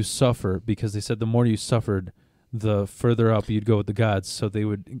make you suffer, because they said the more you suffered, the further up you'd go with the gods. So they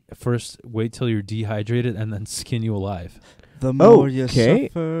would first wait till you're dehydrated and then skin you alive. The more you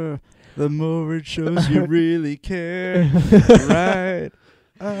suffer, the more it shows you really care. Right?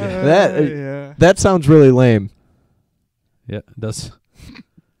 That sounds really lame. Yeah, it does.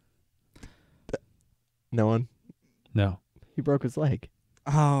 No one? No. He broke his leg.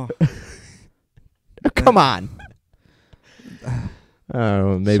 Oh. Come on.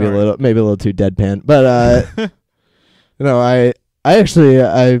 Oh, maybe a little too deadpan. But I actually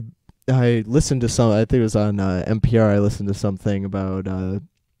I listened to some. I think it was on NPR. I listened to something about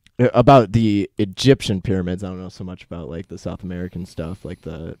the Egyptian pyramids. I don't know so much about like the South American stuff, like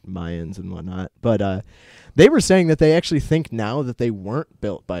the Mayans and whatnot. But they were saying that they actually think now that they weren't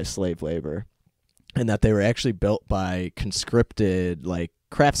built by slave labor, and that they were actually built by conscripted like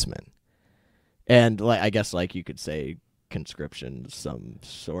craftsmen. And like I guess like you could say conscription, some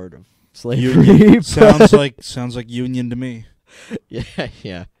sort of slavery. sounds like union to me. Yeah.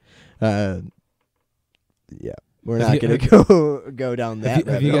 Yeah. We're not going to go down that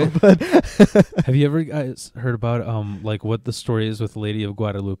road. Have you ever guys heard about like what the story is with Lady of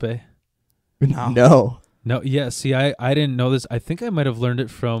Guadalupe? No. Yeah, see, I didn't know this. I think I might have learned it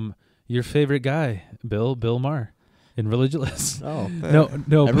from your favorite guy, Bill Maher, in Religulous. Oh.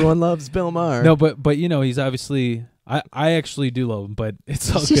 No. Everyone loves Bill Maher. No, but you know, he's obviously I actually do love him, but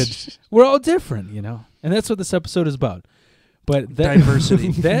it's all good. We're all different, you know. And that's what this episode is about. But that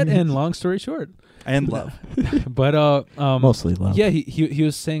diversity. That and long story short. And love. But mostly love. Yeah, he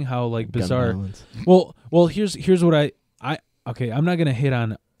was saying how like bizarre. Well, here's what I okay, I'm not gonna hate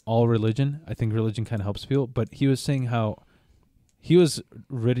on all religion. I think religion kind of helps people, but he was saying how he was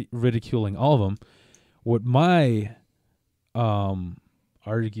ridiculing all of them. What my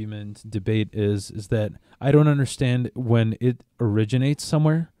argument debate is that I don't understand when it originates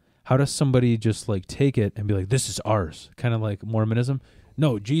somewhere. How does somebody just like take it and be like, this is ours? Kind of like Mormonism.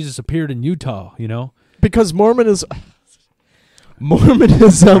 No, Jesus appeared in Utah, you know? Because Mormonism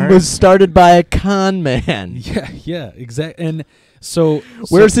was started by a con man. Yeah, exactly. And so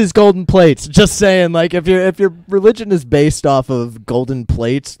where's his golden plates? Just saying, like if your religion is based off of golden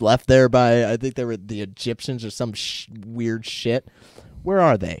plates left there by, I think they were the Egyptians or some weird shit, where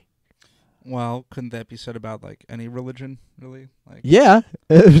are they? Well, couldn't that be said about like any religion, really? Like, yeah,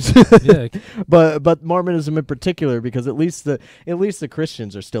 yeah. But Mormonism in particular, because at least the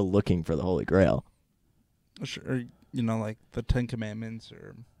Christians are still looking for the Holy Grail. Or, you know, like the Ten Commandments,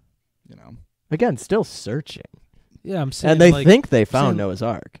 or you know, again, still searching. Yeah, I'm saying, and they like, think they found Noah's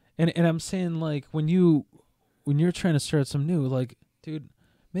Ark. And I'm saying, like, when you're trying to start some new, like, dude,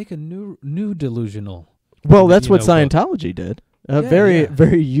 make a new delusional. Well, that's what Scientology did.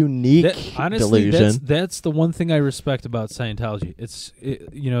 Very unique honestly, delusion. That's the one thing I respect about Scientology.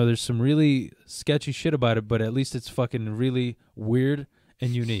 There's some really sketchy shit about it, but at least it's fucking really weird and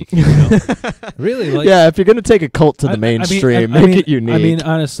unique. You know? Really, like, yeah. If you're gonna take a cult to the mainstream, make it unique. I mean,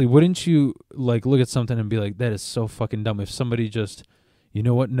 honestly, wouldn't you like look at something and be like, "That is so fucking dumb"? If somebody just, you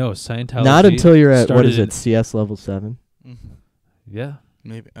know what? No, Scientology. Not until you're at what is it, CS level 7? Mm-hmm. Yeah,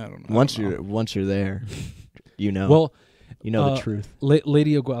 maybe I don't know. Once you're there, you know. Well. You know the truth.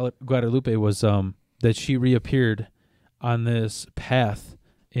 Lady of Guadalupe was that she reappeared on this path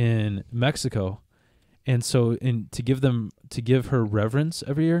in Mexico, and so to give her reverence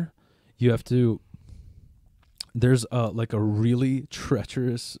every year, you have to. There's like a really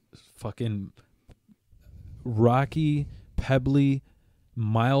treacherous, fucking rocky, pebbly,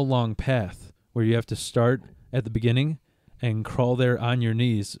 mile-long path where you have to start at the beginning and crawl there on your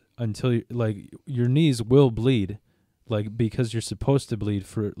knees until your knees will bleed. Like, because you're supposed to bleed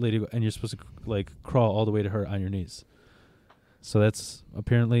for Lady, and you're supposed to like crawl all the way to her on your knees. So that's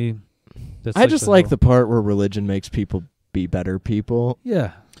apparently. I just like the part where religion makes people be better people.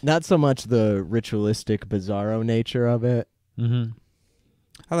 Yeah. Not so much the ritualistic, bizarro nature of it. Mm-hmm.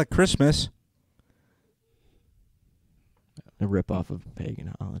 I like Christmas. A rip-off of a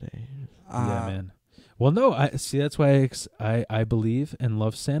pagan holiday. Yeah, man. Well, no, I see. That's why I believe and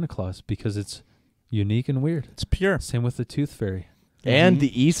love Santa Claus, because it's unique and weird. It's pure. Same with the Tooth Fairy. And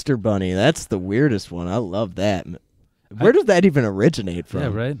the Easter Bunny. That's the weirdest one. I love that. Where does that even originate from? Yeah,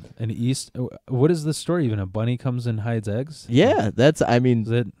 right. What is the story even? A bunny comes and hides eggs? Yeah, that's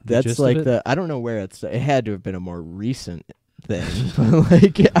like it I don't know where it had to have been a more recent thing.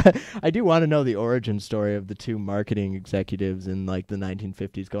 Like, I do want to know the origin story of the two marketing executives in like the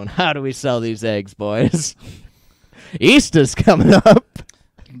 1950s going, how do we sell these eggs, boys? Easter's coming up.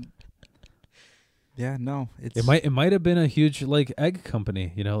 Yeah, no, It might have been a huge like egg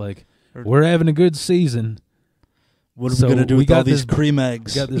company, like Or- we're having a good season. What are So we gonna do we with all got these this- cream We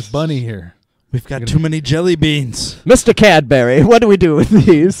eggs? got this bunny here. We've got we're too gonna- many jelly beans. Mr. Cadbury, what do we do with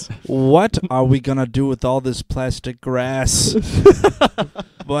these? What are we gonna do with all this plastic grass?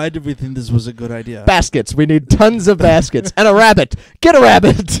 Why did we think this was a good idea? Baskets. We need tons of baskets. And a rabbit. Get a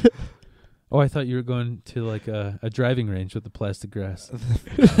rabbit. Oh, I thought you were going to like a driving range with the plastic grass.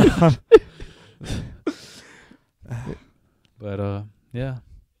 But yeah.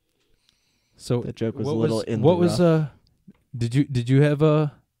 So That joke was what a little in what the was rough. did you have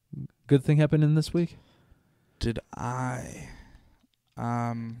a good thing happen in this week? Did I?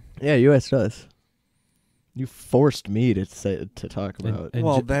 Yeah, you asked us. You forced me to talk about. And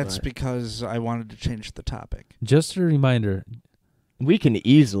Well, ju- that's right. because I wanted to change the topic. Just a reminder. We can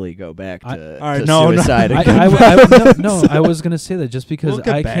easily go back I- to, All right, to no, no. suicide. No, I was gonna say that just because We'll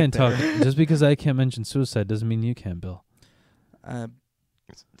get I back can't there. talk, just because I can't mention suicide doesn't mean you can, Bill.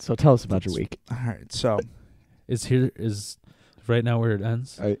 So tell us about your week. All right, so Is right now where it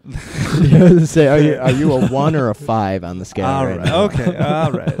ends. Say, are you a 1 or a 5 on the scale all right right, now? okay,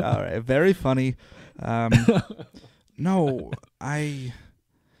 all right. Very funny. No, I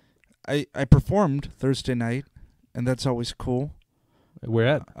performed Thursday night, and that's always cool. Where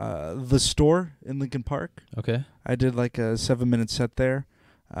at? The store in Lincoln Park. Okay. I did like a 7-minute set there.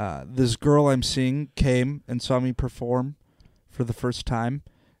 This girl I'm seeing came and saw me perform for the first time,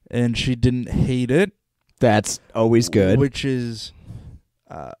 and she didn't hate it. That's always good. Which is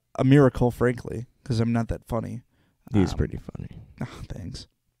a miracle, frankly, because I'm not that funny. He's pretty funny. Oh, thanks.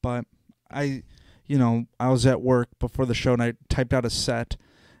 But I was at work before the show, and I typed out a set,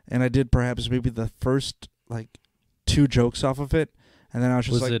 and I did perhaps maybe the first, 2 jokes off of it, and then I was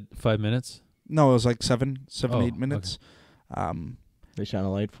just Was like... it 5 minutes? No, it was like 7, Oh, 8 minutes. They shine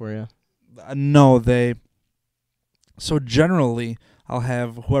a light for you? No, they... So generally, I'll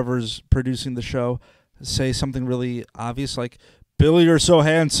have whoever's producing the show say something really obvious, like, Billy, you're so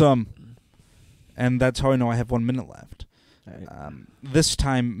handsome. And that's how I know I have 1 minute left. Right. This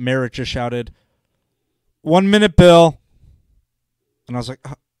time, Merritt just shouted, 1 minute, Bill. And I was like,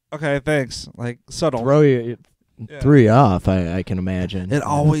 okay, thanks. Like, subtle. Threw you off, I can imagine. It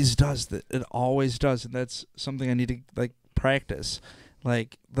always does that. It always does, and that's something I need to practice.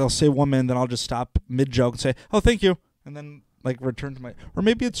 Like they'll say 1 minute, then I'll just stop mid joke and say, "Oh, thank you," and then return to my. Or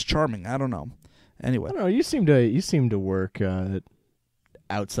maybe it's charming. I don't know. Anyway, I don't know. You seem to work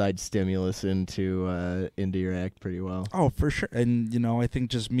outside stimulus into your act pretty well. oh for sure. And I think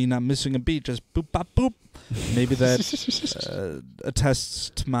just me not missing a beat, just boop bop boop. Maybe that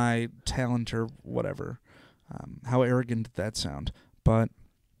attests to my talent or whatever. How arrogant did that sound? But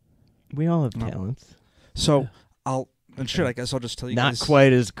We all have No. talents. so Yeah. I guess I'll just tell you Not guys.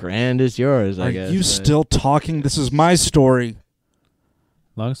 quite as grand as yours, I Are guess. you but- still talking? This is my story.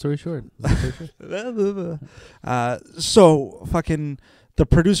 Long story short. So fucking the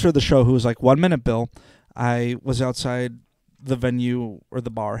producer of the show, who was like 1 minute, Bill, I was outside the venue or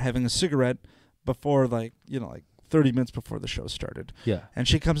the bar having a cigarette before 30 minutes before the show started. Yeah. And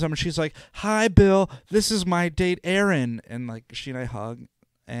she comes up and she's like, "Hi, Bill, this is my date, Erin." And she and I hug,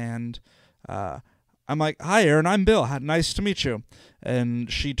 and I'm like, "Hi, Erin, I'm Bill. Nice to meet you."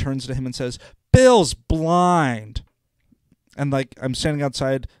 And she turns to him and says, "Bill's blind." And I'm standing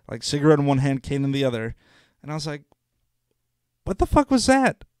outside, cigarette in one hand, cane in the other. And I was like, "What the fuck was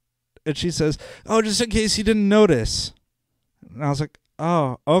that?" And she says, "Oh, just in case you didn't notice." And I was like,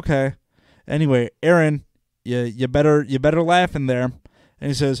 "Oh, okay." Anyway, Aaron, you better laugh in there. And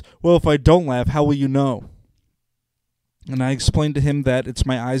he says, "Well, if I don't laugh, how will you know?" And I explained to him that it's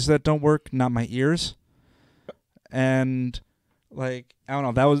my eyes that don't work, not my ears. And I don't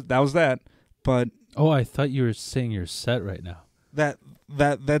know, that was that. But Oh, I thought you were saying you're set right now.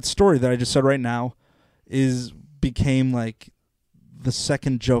 that story that I just said right now became the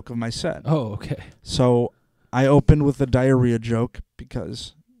second joke of my set. Oh, okay. So I opened with a diarrhea joke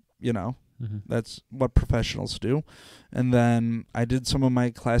because, Mm-hmm. that's what professionals do. And then I did some of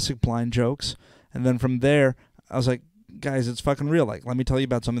my classic blind jokes. And then from there, I was like, "Guys, it's fucking real. Let me tell you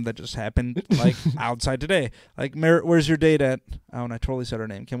about something that just happened, outside today. Merritt, where's your date at?" Oh, and I totally said her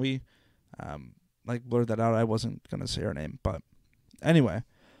name. Can we, blur that out? I wasn't going to say her name. But anyway,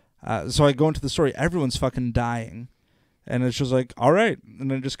 so I go into the story. Everyone's fucking dying. And it's just all right.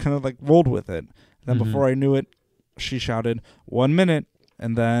 And I just kind of rolled with it. Then Mhm. before I knew it, she shouted, 1 minute.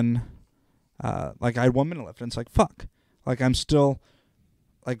 And then, I had 1 minute left. And it's fuck. Like I'm still,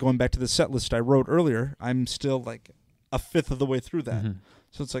 like going back to the set list I wrote earlier, I'm still like a fifth of the way through that. Mhm.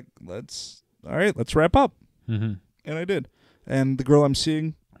 So it's like, all right, let's wrap up. Mhm. And I did. And the girl I'm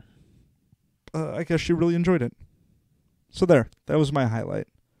seeing, I guess she really enjoyed it. So that was my highlight.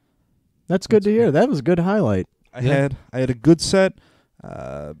 That's good to hear. That was a good highlight. I had a good set.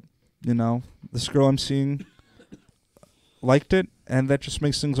 This girl I'm seeing liked it, and that just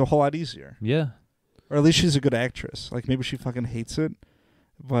makes things a whole lot easier. Yeah. Or at least she's a good actress. Like maybe she fucking hates it,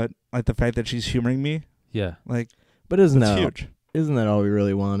 but like the fact that she's humoring me, Yeah. like, But isn't that's that huge. Isn't that all we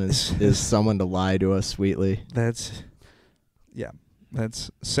really want? Is someone to lie to us sweetly? That's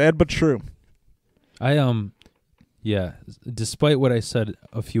sad but true. Yeah, despite what I said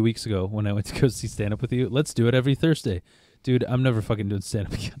a few weeks ago when I went to go see stand up with you, let's do it every Thursday. Dude, I'm never fucking doing stand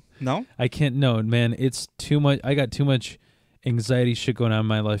up again. No? I can't. No, man, it's too much. I got too much anxiety shit going on in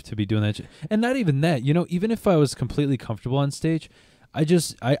my life to be doing that shit. And not even that, even if I was completely comfortable on stage, I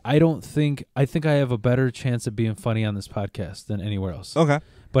think I have a better chance of being funny on this podcast than anywhere else. Okay.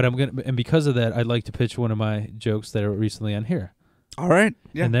 But and because of that, I'd like to pitch one of my jokes that are recently on here. All right.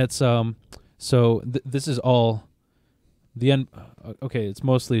 Yeah. And that's this is all the end. Okay, it's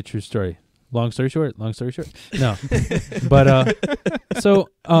mostly a true story. Long story short. No, but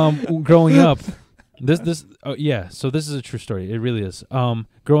growing up, So this is a true story. It really is.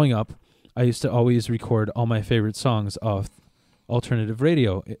 Growing up, I used to always record all my favorite songs off alternative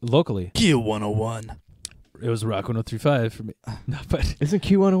radio locally. Q101. It was Rock 103.5 for me. No, but Isn't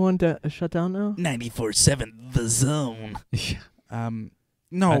Q101 shut down now? 94.7 The Zone. yeah.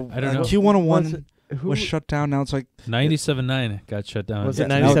 No, I don't know. Q101 was shut down. Now it's like 97.9 got shut down. Was Yeah, it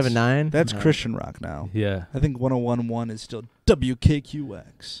now 97.9? that's Christian rock now. Yeah. I think 101.1 is still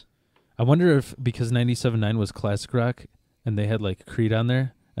WKQX. I wonder if because 97.9 was classic rock and they had like Creed on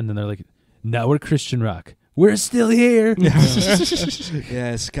there, and then they're like, now we're Christian rock. We're still here.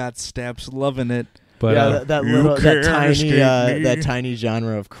 Yeah, Scott Stapp's loving it. But yeah, that You little, can't escape me. that tiny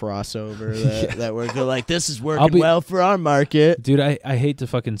genre of crossover that works. They're like, this is I'll working be- well for our market. dude, I hate to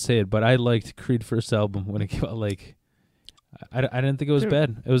fucking say it, but I liked Creed first album when it came out. Like, I didn't think it was Dude.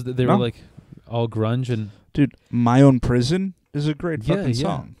 bad. It was they No. were like all grunge and Dude, My Own Prison is a great Yeah, fucking yeah.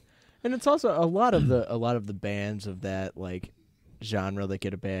 song. And it's also a lot of the bands of that like genre that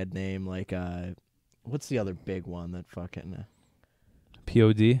get a bad name. Like, what's the other big one that fucking?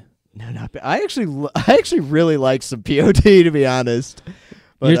 POD. No, not. I actually really like some POD, to be honest.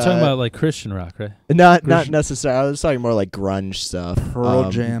 But, You're talking about like Christian rock, right? not Christian- necessarily. I was talking more like grunge stuff. Pearl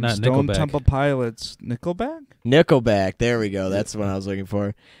Jam, not Stone Nickelback. Temple Pilots, Nickelback? Nickelback. There we go. That's what I was looking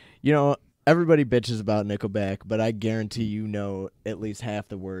for. Everybody bitches about Nickelback, but I guarantee you know at least half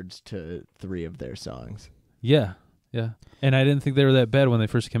the words to 3 of their songs. Yeah, yeah. And I didn't think they were that bad when they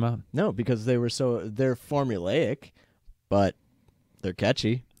first came out. No, because they're formulaic, but they're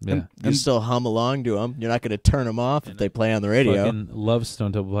catchy. Yeah. You still hum along to them. You're not going to turn them off if they play on the radio. Fucking love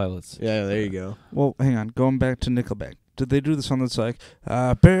Stone Temple Pilots. Yeah, there you go. Well, hang on. Going back to Nickelback. Did they do the song that's like,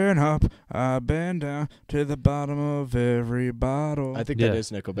 I've been up, I've been down to the bottom of every bottle. I think Yeah, that is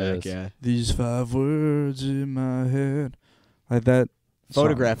Nickelback, it is. yeah. These 5 words in my head. Like that song.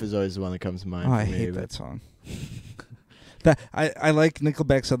 Photograph is always the one that comes to mind Oh, for I me. hate but- that song. I like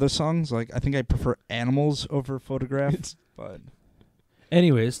Nickelback's other songs. Like I think I prefer Animals over Photograph. But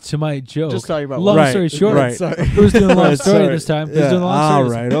Anyways, to my joke. Just talking about long Right, story short. right. Sorry. Who's doing the long Right, story sorry. this time? Who's Yeah, doing the long all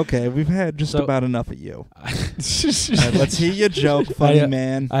story? right, okay. We've had just So- about enough of you. This All right, let's hear your joke, funny I,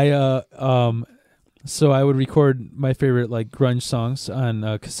 man. So I would record my favorite like grunge songs on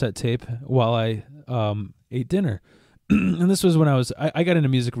cassette tape while I ate dinner. And this was when I got into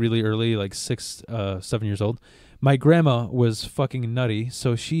music really early, like 6, 7 years old. My grandma was fucking nutty,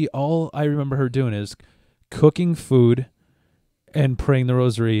 so all I remember her doing is cooking food and praying the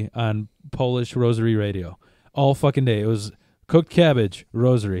rosary on Polish rosary radio all fucking day. It was cooked cabbage,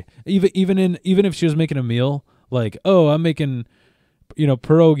 rosary. Even if she was making a meal, like, oh, I'm making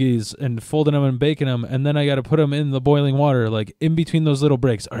pierogies and folding them and baking them, and then I got to put them in the boiling water, like in between those little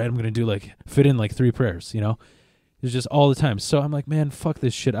breaks. All right, I'm gonna do fit in 3 prayers. It was just all the time. So I'm like, man, fuck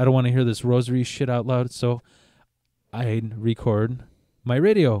this shit. I don't want to hear this rosary shit out loud. So I'd record my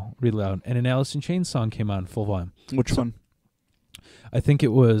radio really loud, and an Alice in Chains song came on full volume. Which one? I think it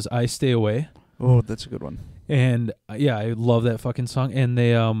was I Stay Away. Oh, that's a good one. And yeah, I love that fucking song. And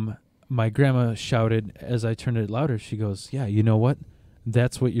they, my grandma shouted as I turned it louder. She goes, "Yeah, you know what?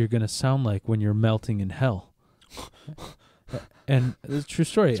 That's what you're gonna sound like when you're melting in hell." And it's a true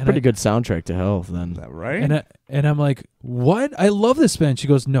story. It's a And pretty good soundtrack to hell, Is then. that right? And I'm like, "What? I love this band." She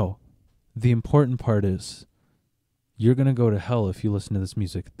goes, "No, the important part is you're gonna go to hell if you listen to this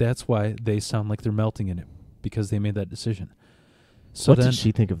music. That's why they sound like they're melting in it." because they made that decision. So what then did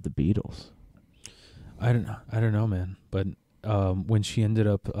she think of the Beatles? I don't know, man. But when she ended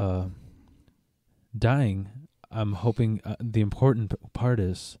up dying, I'm hoping the important part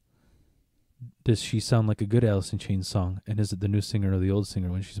is, does she sound like a good Alice in Chains song? And is it the new singer or the old singer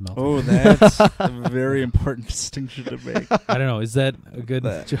when she's melting? Oh, that's a very important distinction to make. I don't know. Is that a good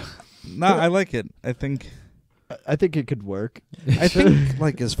joke? No, I like it. I think it could work. I think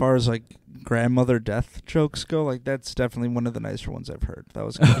like as far as like grandmother death jokes go, like that's definitely one of the nicer ones I've heard. That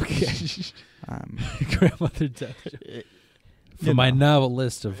was good. Okay. Grandmother death joke. For my novel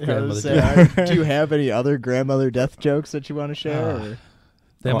list of grandmother death. Do you have any other grandmother death jokes that you want to share? Or?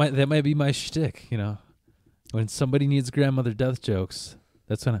 That might be my shtick, you know. When somebody needs grandmother death jokes,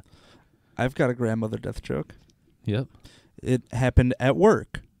 that's when I've got a grandmother death joke. Yep. It happened at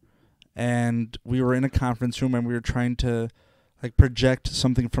work, and we were in a conference room, and we were trying to like project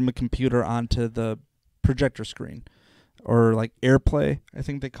something from a computer onto the projector screen, or like AirPlay, I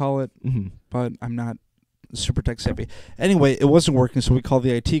think they call it. Mm-hmm. But I'm not super tech savvy. Anyway, it wasn't working, so we called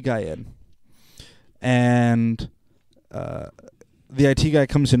the IT guy in, and the IT guy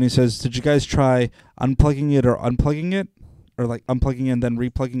comes in and he says, "Did you guys try unplugging it or unplugging it? Or like unplugging it and then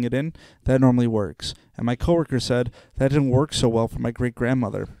replugging it in? That normally works." And my coworker said, "That didn't work so well for my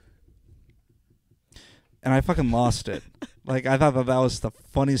great-grandmother." And I fucking lost it. Like, I thought that was the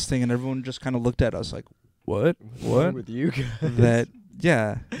funniest thing, and everyone just kind of looked at us like, what? What? With you guys? That,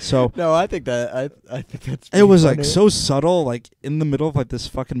 yeah. So No, I think that I think that's. it was funny. like so subtle, like in the middle of like this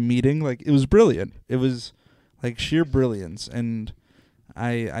fucking meeting. Like, it was brilliant. It was like sheer brilliance, and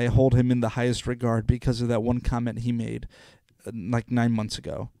I hold him in the highest regard because of that one comment he made like 9 months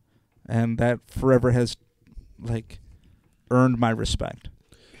ago, and that forever has like earned my respect.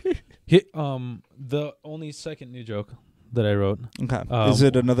 The only second new joke that I wrote. Okay. Is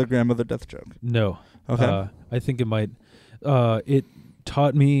it another grandmother death joke? No. Okay. I think it might. It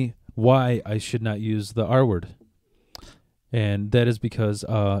taught me why I should not use the R word. And that is because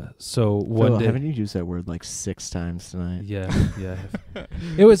so one day, haven't you used that word like 6 times tonight? Yeah.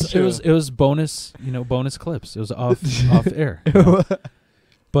 It was bonus, bonus clips. It was off air.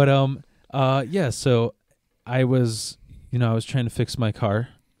 But yeah, so I was trying to fix my car,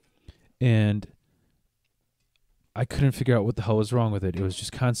 and I couldn't figure out what the hell was wrong with it. It was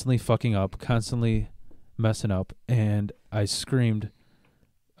just constantly fucking up, constantly messing up, and I screamed.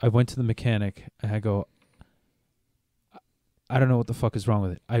 I went to the mechanic and I go, I don't know what the fuck is wrong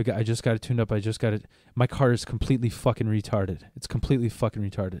with it. I just got it tuned up. I just got it. My car is completely fucking retarded. It's completely fucking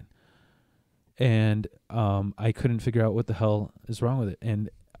retarded. And I couldn't figure out what the hell is wrong with it.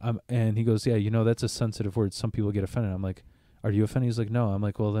 And he goes, yeah, that's a sensitive word. Some people get offended. I'm like, are you offended? He's like, no. I'm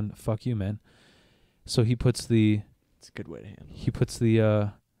like, well then fuck you, man. So he puts the. It's a good way to handle it. He puts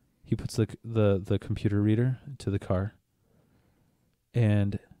the computer reader to the car.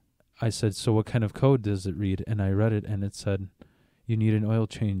 And I said, so what kind of code does it read? And I read it, and it said, you need an oil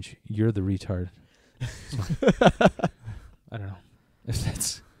change. You're the retard. I don't know if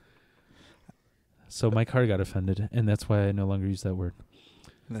that's... So my car got offended, and that's why I no longer use that word.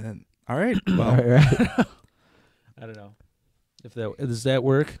 All right. Well, I don't know. Does that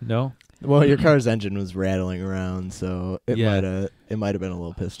work? No? Well, your car's engine was rattling around, so it might have been a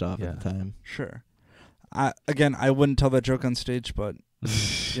little pissed off at the time. Sure. I wouldn't tell that joke on stage, but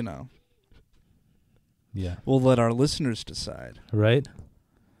yeah, we'll let our listeners decide. Right?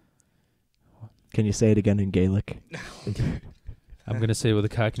 Can you say it again in Gaelic? I'm gonna say it with a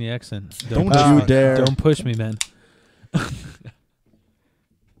Cockney accent. Don't you dare! Don't push me, man.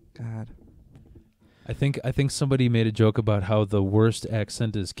 God. I think somebody made a joke about how the worst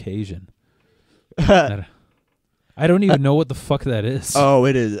accent is Cajun. I don't even know what the fuck that is. Oh,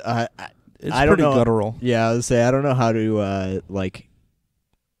 it is. It's I don't pretty know. guttural. Yeah, I would say I don't know how to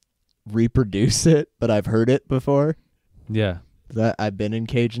reproduce it, but I've heard it before. Yeah. I've been in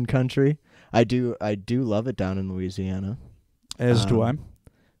Cajun country. I do love it down in Louisiana. As do I.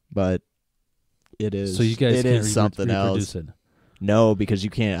 But it is. So you guys it can't is something reproduce else. it. No, because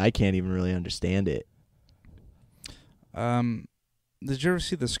I can't even really understand it. Did you ever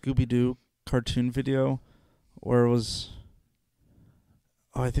see the Scooby-Doo cartoon video where it was...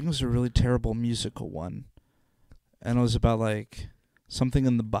 Oh, I think it was a really terrible musical one. And it was about, like, something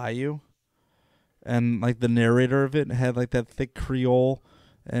in the bayou. And, like, the narrator of it had, like, that thick Creole.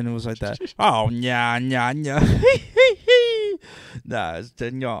 And it was like that. Oh, nya, nya, nya. That's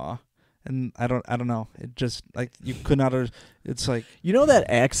the nya. And I don't know. It just, like, you could not... It's like... You know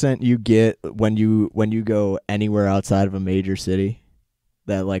that accent you get when you go anywhere outside of a major city?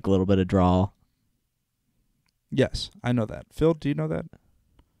 That, like, little bit of drawl? Yes, I know that. Phil, do you know that?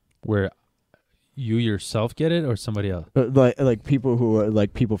 Where you yourself get it or somebody else? Like people who are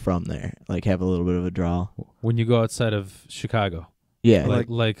like people from there, like have a little bit of a drawl. When you go outside of Chicago, Yeah,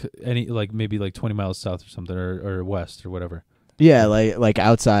 like maybe like 20 miles south or something, or west or whatever. yeah, like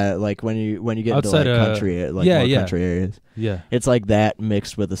outside, like when you get Outside, into like country, like more country areas. Yeah. It's like that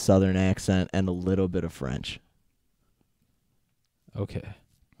mixed with a southern accent and a little bit of French. Okay,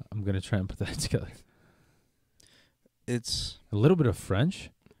 I'm gonna try and put that together. It's A little bit of French.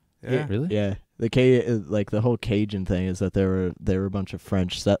 yeah. Really? Yeah, like the whole Cajun thing is that there were a bunch of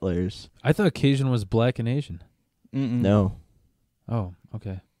French settlers. I thought Cajun was black and Asian. Mm-mm. No, Oh,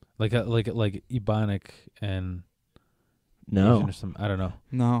 okay. Like Ebonic and no, Asian or something. I don't know.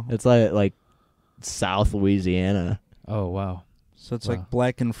 No. it's like South Louisiana. Oh wow. So it's Wow. like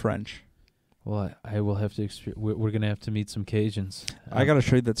black and French. Well, I will have to. We're gonna have to meet some Cajuns. I gotta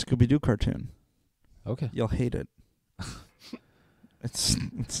show you that Scooby-Doo cartoon. Okay. You'll hate it.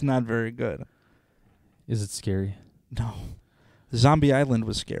 It's not very good. Is it scary? No. Zombie Island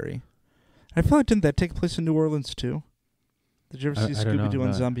was scary. I feel like didn't that take place in New Orleans too? Did you ever see I don't know, Scooby-Doo on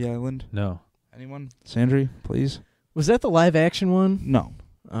no. Zombie Island? No. Anyone? Sandry, please. Was that the live action one? No.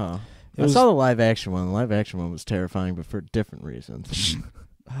 Oh, It I was- saw the live action one. The live action one was terrifying, but for different reasons.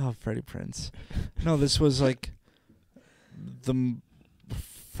 Oh, Freddie Prinze. No, this was like the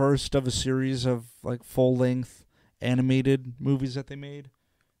first of a series of like full-length animated movies that they made.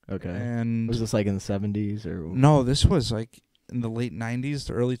 Okay. And Was this like in the 70s or? no, this was like in the late 90s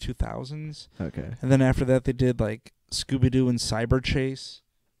to early 2000s. Okay. And then after that they did like Scooby-Doo and Cyber Chase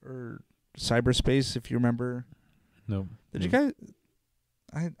or Cyberspace, if you remember. No. Did you guys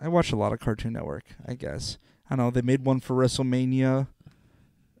I watched a lot of Cartoon Network, I guess. I don't know, they made one for WrestleMania.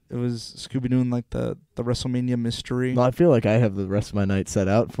 It was Scooby-Doo and like the WrestleMania mystery. Well, I feel like I have the rest of my night set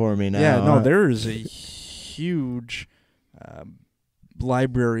out for me now. Yeah, no, there is a huge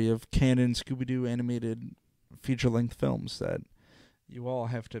library of canon Scooby-Doo animated feature-length films that you all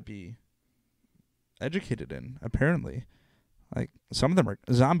have to be educated in, apparently. Like, some of them are...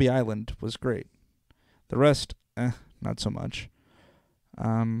 Zombie Island was great. The rest, not so much.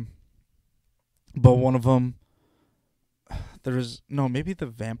 But one of them... maybe the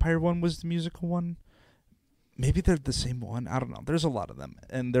vampire one was the musical one. Maybe they're the same one. I don't know. There's a lot of them,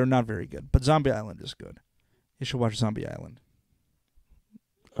 and they're not very good. But Zombie Island is good. You should watch Zombie Island.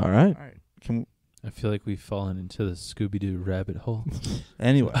 All right. All right. I feel like we've fallen into the Scooby-Doo rabbit hole.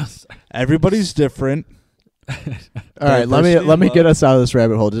 Anyway, everybody's different. All right. Let me Diversity get love. us out of this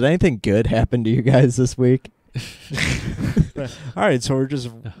rabbit hole. Did anything good happen to you guys this week? All right, so we're just,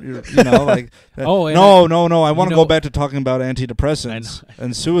 like... Oh, and No. I want to know- go back to talking about antidepressants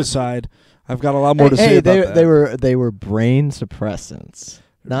and suicide. I've got a lot more to say Hey, about that. they were brain suppressants,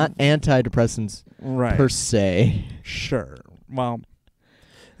 not antidepressants Right. per se. Sure. Well,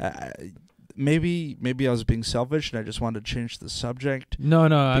 maybe I was being selfish and I just wanted to change the subject. No,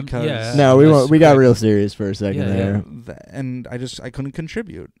 I'm Because- yeah. No, that's we got correct. real serious for a second Yeah, there. And I couldn't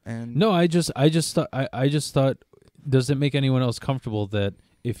contribute. And No, I just thought, does it make anyone else comfortable that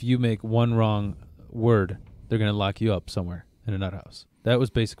if you make one wrong word, they're gonna lock you up somewhere in a nut house? That was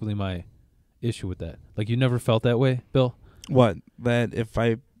basically my issue with that. Like, you never felt that way, Bill? What? That if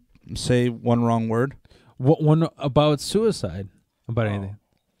I say one wrong word? One about suicide, about anything.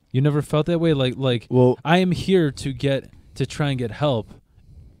 You never felt that way? Like Well, I am here to try and get help.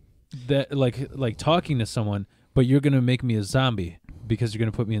 That like talking to someone, but you're gonna make me a zombie because you're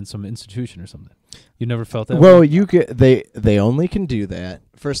gonna put me in some institution or something. You never felt that way? you get they only can do that.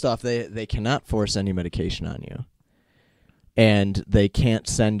 First off, they cannot force any medication on you. And they can't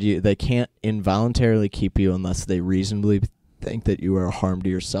involuntarily keep you unless they reasonably think that you are a harm to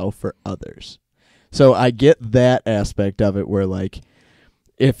yourself or others. So I get that aspect of it where like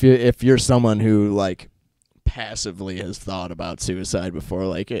if you're someone who like passively has thought about suicide before,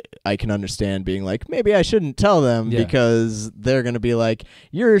 like I can understand being like, maybe I shouldn't tell them Yeah. because they're going to be like,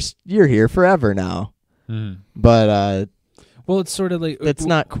 you're here forever now. Mm. But Well, it's sort of like it's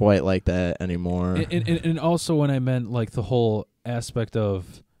not quite like that anymore. And also when I meant like the whole aspect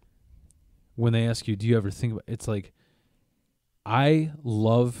of when they ask you, do you ever think about it's like I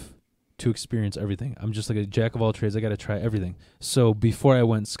love to experience everything. I'm just like a jack of all trades. I got to try everything. So before I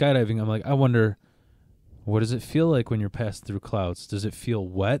went skydiving, I'm like, I wonder, what does it feel like when you're passing through clouds? Does it feel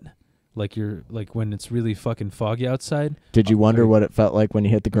wet? Like you're like when it's really fucking foggy outside? Did you wonder what it felt like when you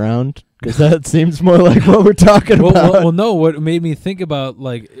hit the ground? Because that seems more like what we're talking about. Well, no. What made me think about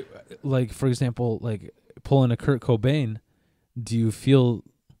like for example, like pulling a Kurt Cobain. Do you feel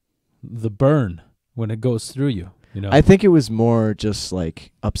the burn when it goes through you? You know, I think it was more just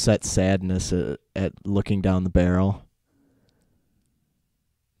like upset sadness at looking down the barrel.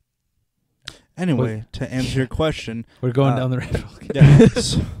 Anyway, to answer your question, We're going down the rabbit hole. yeah.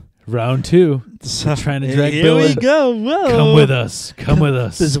 So, Round 2. Trying to drag here Bill we in. go. Whoa. Come with us. Come with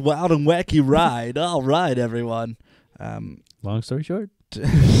us. This wild and wacky ride. All right, everyone. Long story short.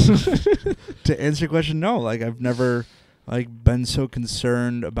 To answer your question, no. Like I've never been so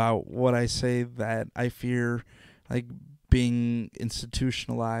concerned about what I say that I fear being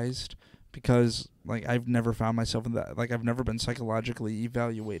institutionalized, because I've never found myself in that. I've never been psychologically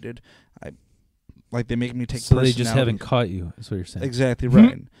evaluated. They make me take. So they just haven't caught you. Is what you're saying. Exactly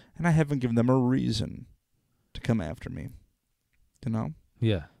right, and I haven't given them a reason to come after me. You know.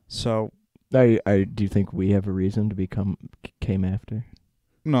 Yeah. So. Do you think we have a reason to came after?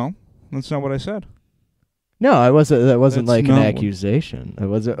 No, that's not what I said. No, I wasn't. That wasn't That's like an not accusation. I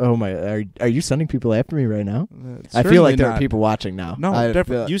wasn't. Oh my! Are you sending people after me right now? I feel Certainly like there not. are people watching now. No, I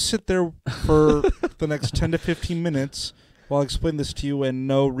definitely. feel- You sit there for the next 10 to 15 minutes while I explain this to you, and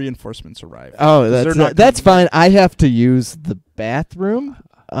no reinforcements arrive. Oh, they're not that's coming. fine. I have to use the bathroom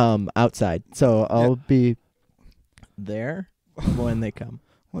outside, so I'll be there when they come.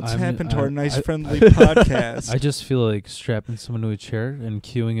 What's I'm- happened to I- our nice, I- friendly podcast? I just feel like strapping someone to a chair and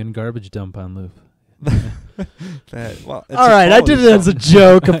queuing in garbage dump on loop. It's All right, I did it as a song.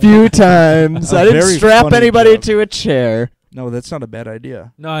 joke a few times. A I didn't very strap funny anybody joke. to a chair. No, that's not a bad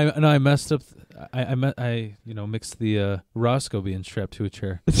idea. No, I messed up. I mixed the Roscoe being strapped to a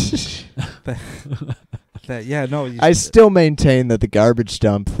chair. I still maintain that the garbage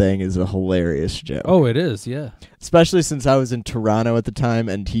dump thing is a hilarious joke. Oh, it is. Yeah. Especially since I was in Toronto at the time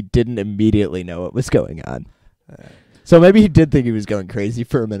and he didn't immediately know what was going on. So maybe he did think he was going crazy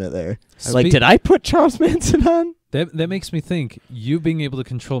for a minute there. Did I put Charles Manson on? That makes me think, you being able to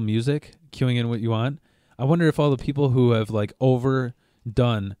control music, queuing in what you want, I wonder if all the people who have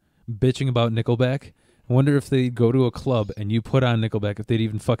overdone bitching about Nickelback, I wonder if they'd go to a club and you put on Nickelback, if they'd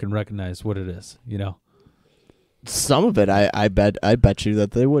even fucking recognize what it is, you know? Some of it, I bet you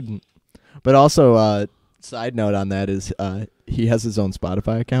that they wouldn't. But also, side note on that is he has his own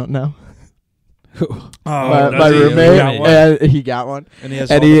Spotify account now. My roommate, he got one, and he has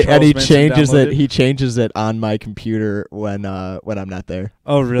and all the he Charles Manson changes it. downloaded? He changes it on my computer when I'm not there.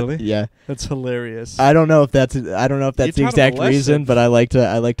 Oh, really? Yeah, That's hilarious. I don't know if that's the taught him exact a lesson. reason, but I like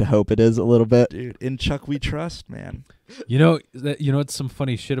to hope it is a little bit. Dude, in Chuck we trust, man. You know what's some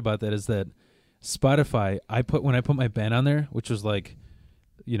funny shit about that is that Spotify, when I put my band on there, which was neo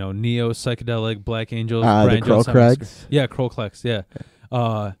psychedelic, Black Angels, The Brian Jones, Kroll Craigs? yeah, Kroll Craigs, yeah.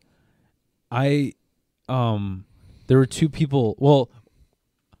 There were two people. Well,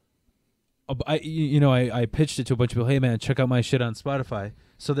 I pitched it to a bunch of people. Hey man, check out my shit on Spotify.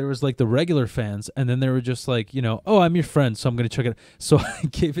 So there was the regular fans, and then there were just oh, I'm your friend, so I'm gonna check it. So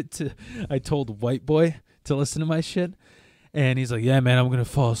I told White Boy to listen to my shit, and he's like, yeah man, I'm gonna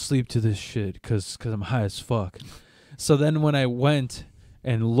fall asleep to this shit because I'm high as fuck. So then when I went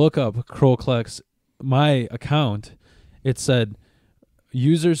and look up Kroll Craigs, my account, it said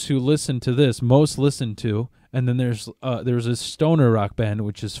users who listen to this most listened to, and then there's a stoner rock band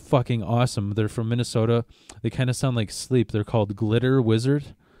which is fucking awesome. They're from Minnesota. They kind of sound like Sleep. They're called Glitter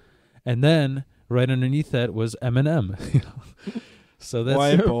Wizard, and then right underneath that was Eminem. So that's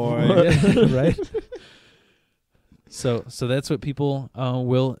White boy. yeah, right. So that's what people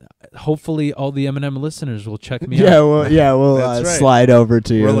will. Hopefully, all the Eminem listeners will check me out. We'll That's right. slide over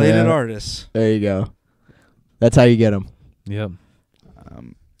to you. Related yeah. artists. There you go. That's how you get them. Yep.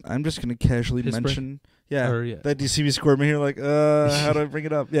 I'm just gonna casually Piss break? mention, yeah, Or, yeah. that. Do you see me squirming here? How do I bring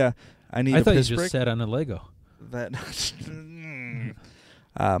it up? Yeah, I need I a thought you piss just break. sat on a Lego. That.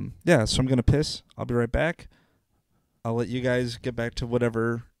 Yeah. So I'm gonna piss. I'll be right back. I'll let you guys get back to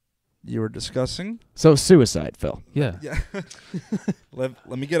whatever you were discussing. So suicide, Phil. Yeah. Yeah. let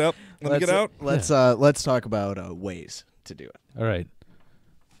me get up. Let me get out. Let's talk about ways to do it. All right.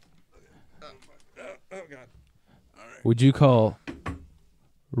 Oh God. Would you call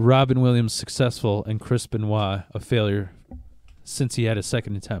Robin Williams successful and Chris Benoit a failure since he had a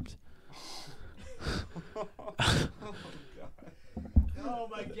second attempt? Oh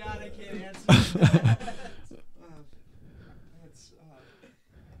my God, I can't answer that.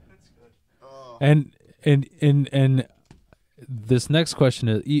 That's good. And this next question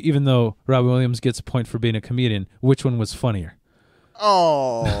is, even though Robin Williams gets a point for being a comedian, which one was funnier?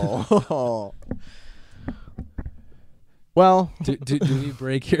 Oh. Well, Do we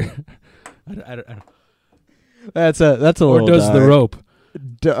break here? I don't. that's a Or little does the dark. rope?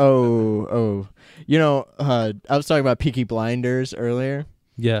 I was talking about Peaky Blinders earlier,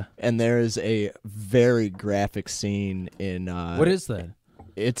 Yeah. and there is a very graphic scene in What is that?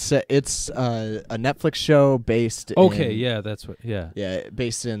 It's a Netflix show based. Okay, in, yeah, that's what. Yeah,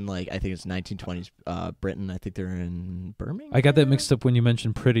 based in like I think it's 1920s Britain. I think they're in Birmingham. I got that mixed up when you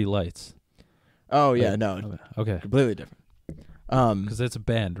mentioned Pretty Lights. Oh yeah, Like, no, okay, completely different. because it's a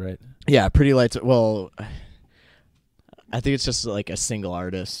band, right? Yeah, Pretty Lights. Well, I think it's just like a single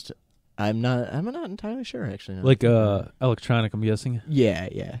artist. I'm not entirely sure actually. No. Like electronic, I'm guessing.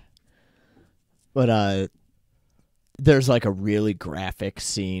 Yeah. But there's like a really graphic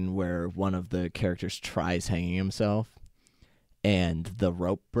scene where one of the characters tries hanging himself and the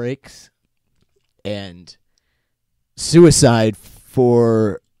rope breaks, and suicide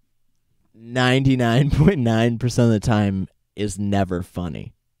for 99.9% of the time is never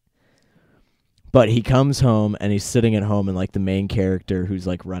funny. But he comes home and he's sitting at home, and like the main character who's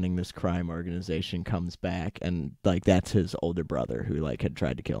like running this crime organization comes back, and like that's his older brother who like had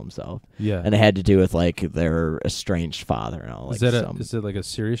tried to kill himself. Yeah. And it had to do with like their estranged father and all. Like, is it like a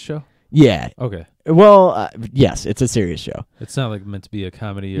serious show? Yeah. Okay. Well, yes, it's a serious show. It's not like meant to be a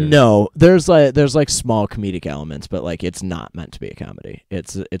comedy. Or No, there's like small comedic elements, but like it's not meant to be a comedy.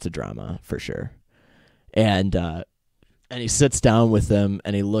 It's a drama for sure. And he sits down with them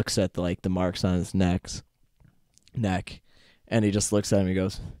and he looks at the marks on his neck, and he just looks at him. He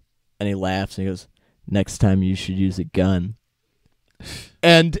goes, and he laughs and he goes, "Next time you should use a gun."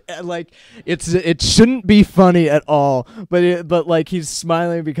 And like it shouldn't be funny at all, but like he's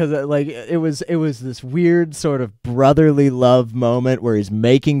smiling because it was this weird sort of brotherly love moment where he's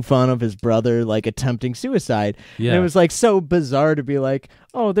making fun of his brother like attempting suicide. Yeah. And it was like so bizarre to be like,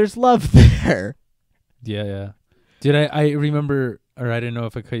 oh, there's love there. Yeah. Did I remember, or I didn't know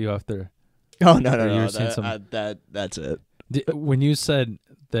if I cut you off there. Oh no, Or you no, were saying something. that's it. When you said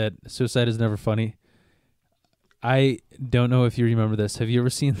that suicide is never funny, I don't know if you remember this. Have you ever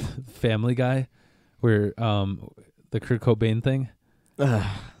seen Family Guy, where the Kurt Cobain thing?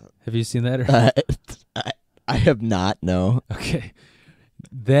 Have you seen that? Or? I have not. No. Okay,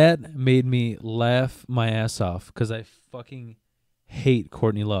 that made me laugh my ass off because I fucking hate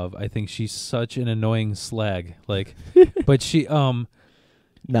Courtney Love. I think she's such an annoying slag. Like, but she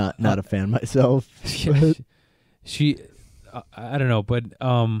not a fan myself. yeah, she I don't know, but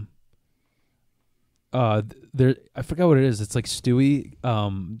there I forgot what it is. It's like Stewie.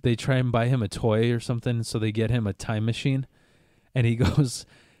 They try and buy him a toy or something, so they get him a time machine, and he goes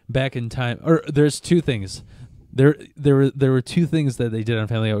back in time. Or there's two things. There were two things that they did on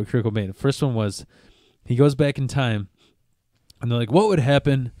Family Guy with Kurt Cobain. The first one was he goes back in time, and they're like, "What would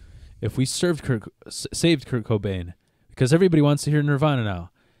happen if we saved Kurt Cobain? Because everybody wants to hear Nirvana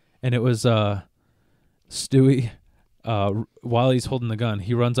now." And it was Stewie. While he's holding the gun,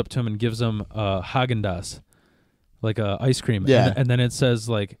 he runs up to him and gives him Haagen-Dazs, like ice cream. Yeah. And then it says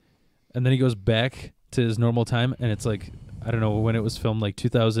like, and then he goes back to his normal time, and it's like, I don't know when it was filmed, like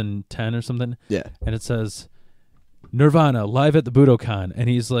 2010 or something. Yeah. And it says Nirvana live at the Budokan, and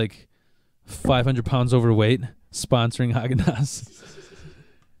he's like 500 pounds overweight, sponsoring Haagen-Dazs.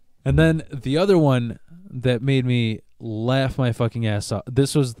 And then the other one that made me laugh my fucking ass off,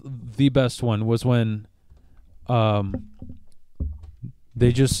 this was the best one, was when they're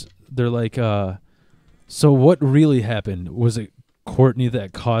like, so what really happened? Was it Courtney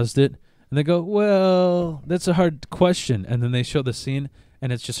that caused it? And they go, well, that's a hard question. And then they show the scene,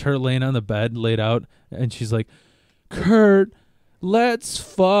 and it's just her laying on the bed, laid out, and she's like, Kurt, let's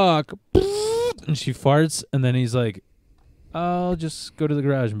fuck. And she farts, and then he's like, I'll just go to the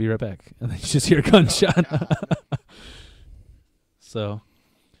garage and be right back. And then you just hear a gunshot. So,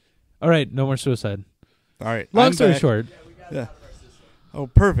 all right, no more suicide. All right. Long story short. Yeah. Oh,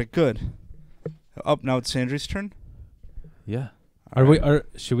 perfect. Good. Up now. It's Sandry's turn. Yeah. All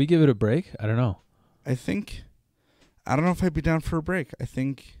Should we give it a break? I don't know. I don't know if I'd be down for a break. I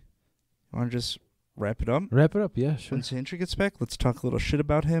think you want to just wrap it up. Wrap it up. Yeah, sure. When Sandry gets back, let's talk a little shit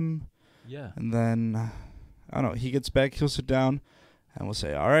about him. Yeah. And then, I don't know, he gets back, he'll sit down, and we'll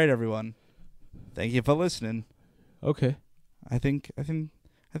say, all right, everyone, thank you for listening. Okay. I think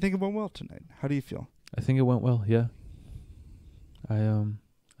it went well tonight. How do you feel? I think it went well. Yeah. I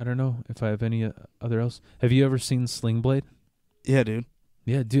don't know if I have any other else. Have you ever seen Sling Blade? Yeah, dude.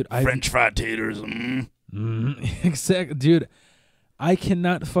 Yeah, dude. French fried taters. Exactly, dude. I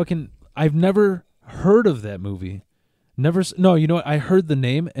cannot fucking. I've never heard of that movie. No, you know what? I heard the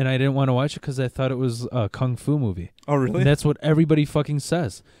name and I didn't want to watch it because I thought it was a kung fu movie. Oh, really? And that's what everybody fucking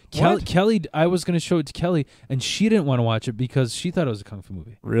says. Kelly, I was going to show it to Kelly, and she didn't want to watch it because she thought it was a kung fu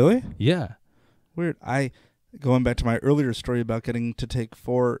movie. Really? Yeah. Weird. Going back to my earlier story about getting to take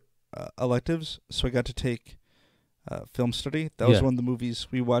 4 electives, so I got to take film study. That was one of the movies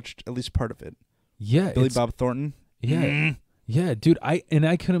we watched, at least part of it. Yeah. Billy Bob Thornton. Yeah. Yeah, dude. I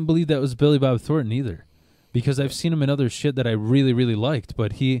couldn't believe that was Billy Bob Thornton either, because I've seen him in other shit that I really really liked,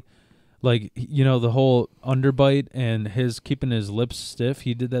 but he. Like, you know, the whole underbite and his keeping his lips stiff,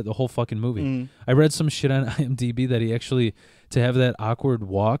 he did that the whole fucking movie. Mm. I read some shit on IMDb that he actually, to have that awkward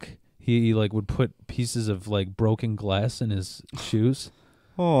walk, he like would put pieces of like broken glass in his shoes.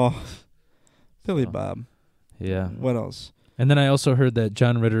 Oh, Billy Oh. Bob. Yeah. What else? And then I also heard that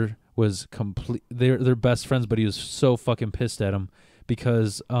John Ritter was they're best friends, but he was so fucking pissed at him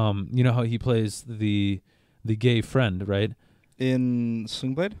because you know how he plays the gay friend, right? In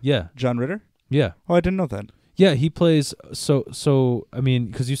Sling Blade? Yeah. John Ritter? Yeah. Oh, I didn't know that. Yeah, he plays so I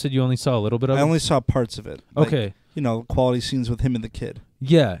mean, because you said you only saw a little bit of I it. only saw parts of it. Like, Okay. you know, quality scenes with him and the kid.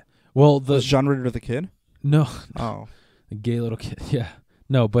 Yeah. Well, Was John Ritter the kid? no, Oh. the gay little kid. Yeah.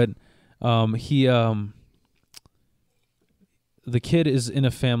 No, but he the kid is in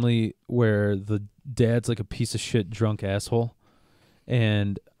a family where the dad's like a piece of shit drunk asshole,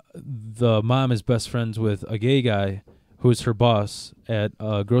 and the mom is best friends with a gay guy who's her boss at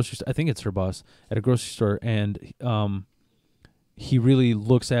a grocery store. I think it's her boss at a grocery store, and he really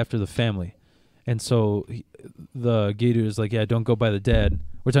looks after the family. And so the gay dude is like, yeah, don't go by the dad.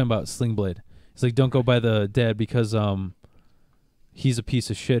 We're talking about Sling Blade. He's like, don't go by the dad because he's a piece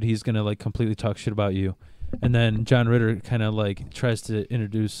of shit. He's going to like completely talk shit about you. And then John Ritter kind of like tries to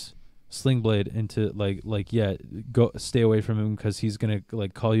introduce Sling Blade into like yeah, go stay away from him because he's going to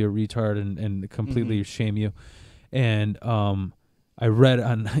like call you a retard and completely shame you. And I read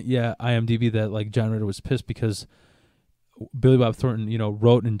on IMDb that like John Ritter was pissed because Billy Bob Thornton, you know,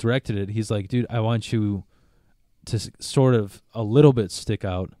 wrote and directed it. He's like, dude, I want you to sort of a little bit stick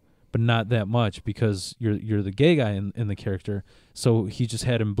out, but not that much because you're the gay guy in the character. So he just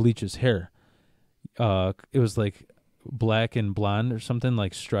had him bleach his hair. It was like black and blonde or something,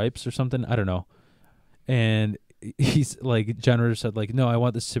 like stripes or something. I don't know. And he's like, John Ritter said, like, no, I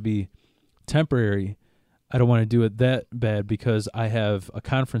want this to be temporary. I don't want to do it that bad because I have a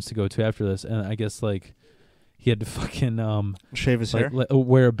conference to go to after this. And I guess like he had to fucking shave his hair?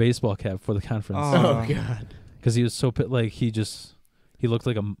 wear a baseball cap for the conference. Oh. God. Because he was so like he looked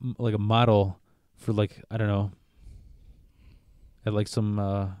like a model for like I don't know, had like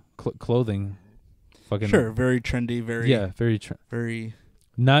some clothing, fucking Sure, very trendy, very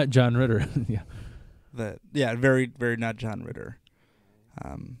not John Ritter. very very not John Ritter.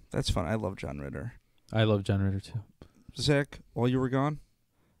 That's fun. I love John Ritter. I love John Ritter too. Zach, while you were gone,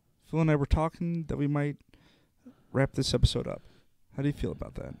 Phil and I were talking that we might wrap this episode up. How do you feel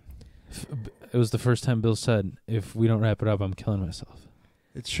about that? It was the first time Bill said, "If we don't wrap it up, I'm killing myself."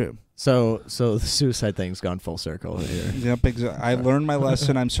 It's true. So the suicide thing's gone full circle here. Yep, I learned my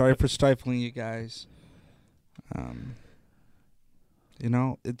lesson. I'm sorry for stifling you guys. You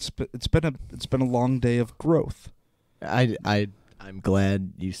know, it's been a long day of growth. I'm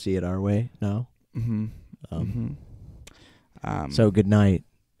glad you see it our way now. Mm-hmm. So good night,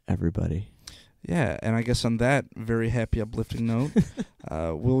 everybody. Yeah, and I guess on that very happy, uplifting note,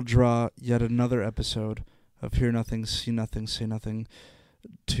 we'll draw yet another episode of Hear Nothing, See Nothing, Say Nothing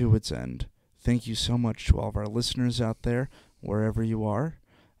to its end. Thank you so much to all of our listeners out there, wherever you are.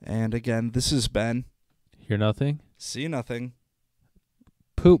 And again, this has been Hear Nothing, See Nothing.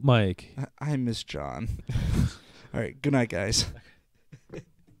 Poop Mike. I miss John. All right, good night, guys.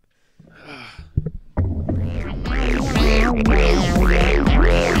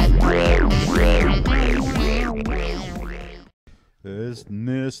 Es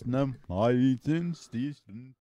nästan meistens diesen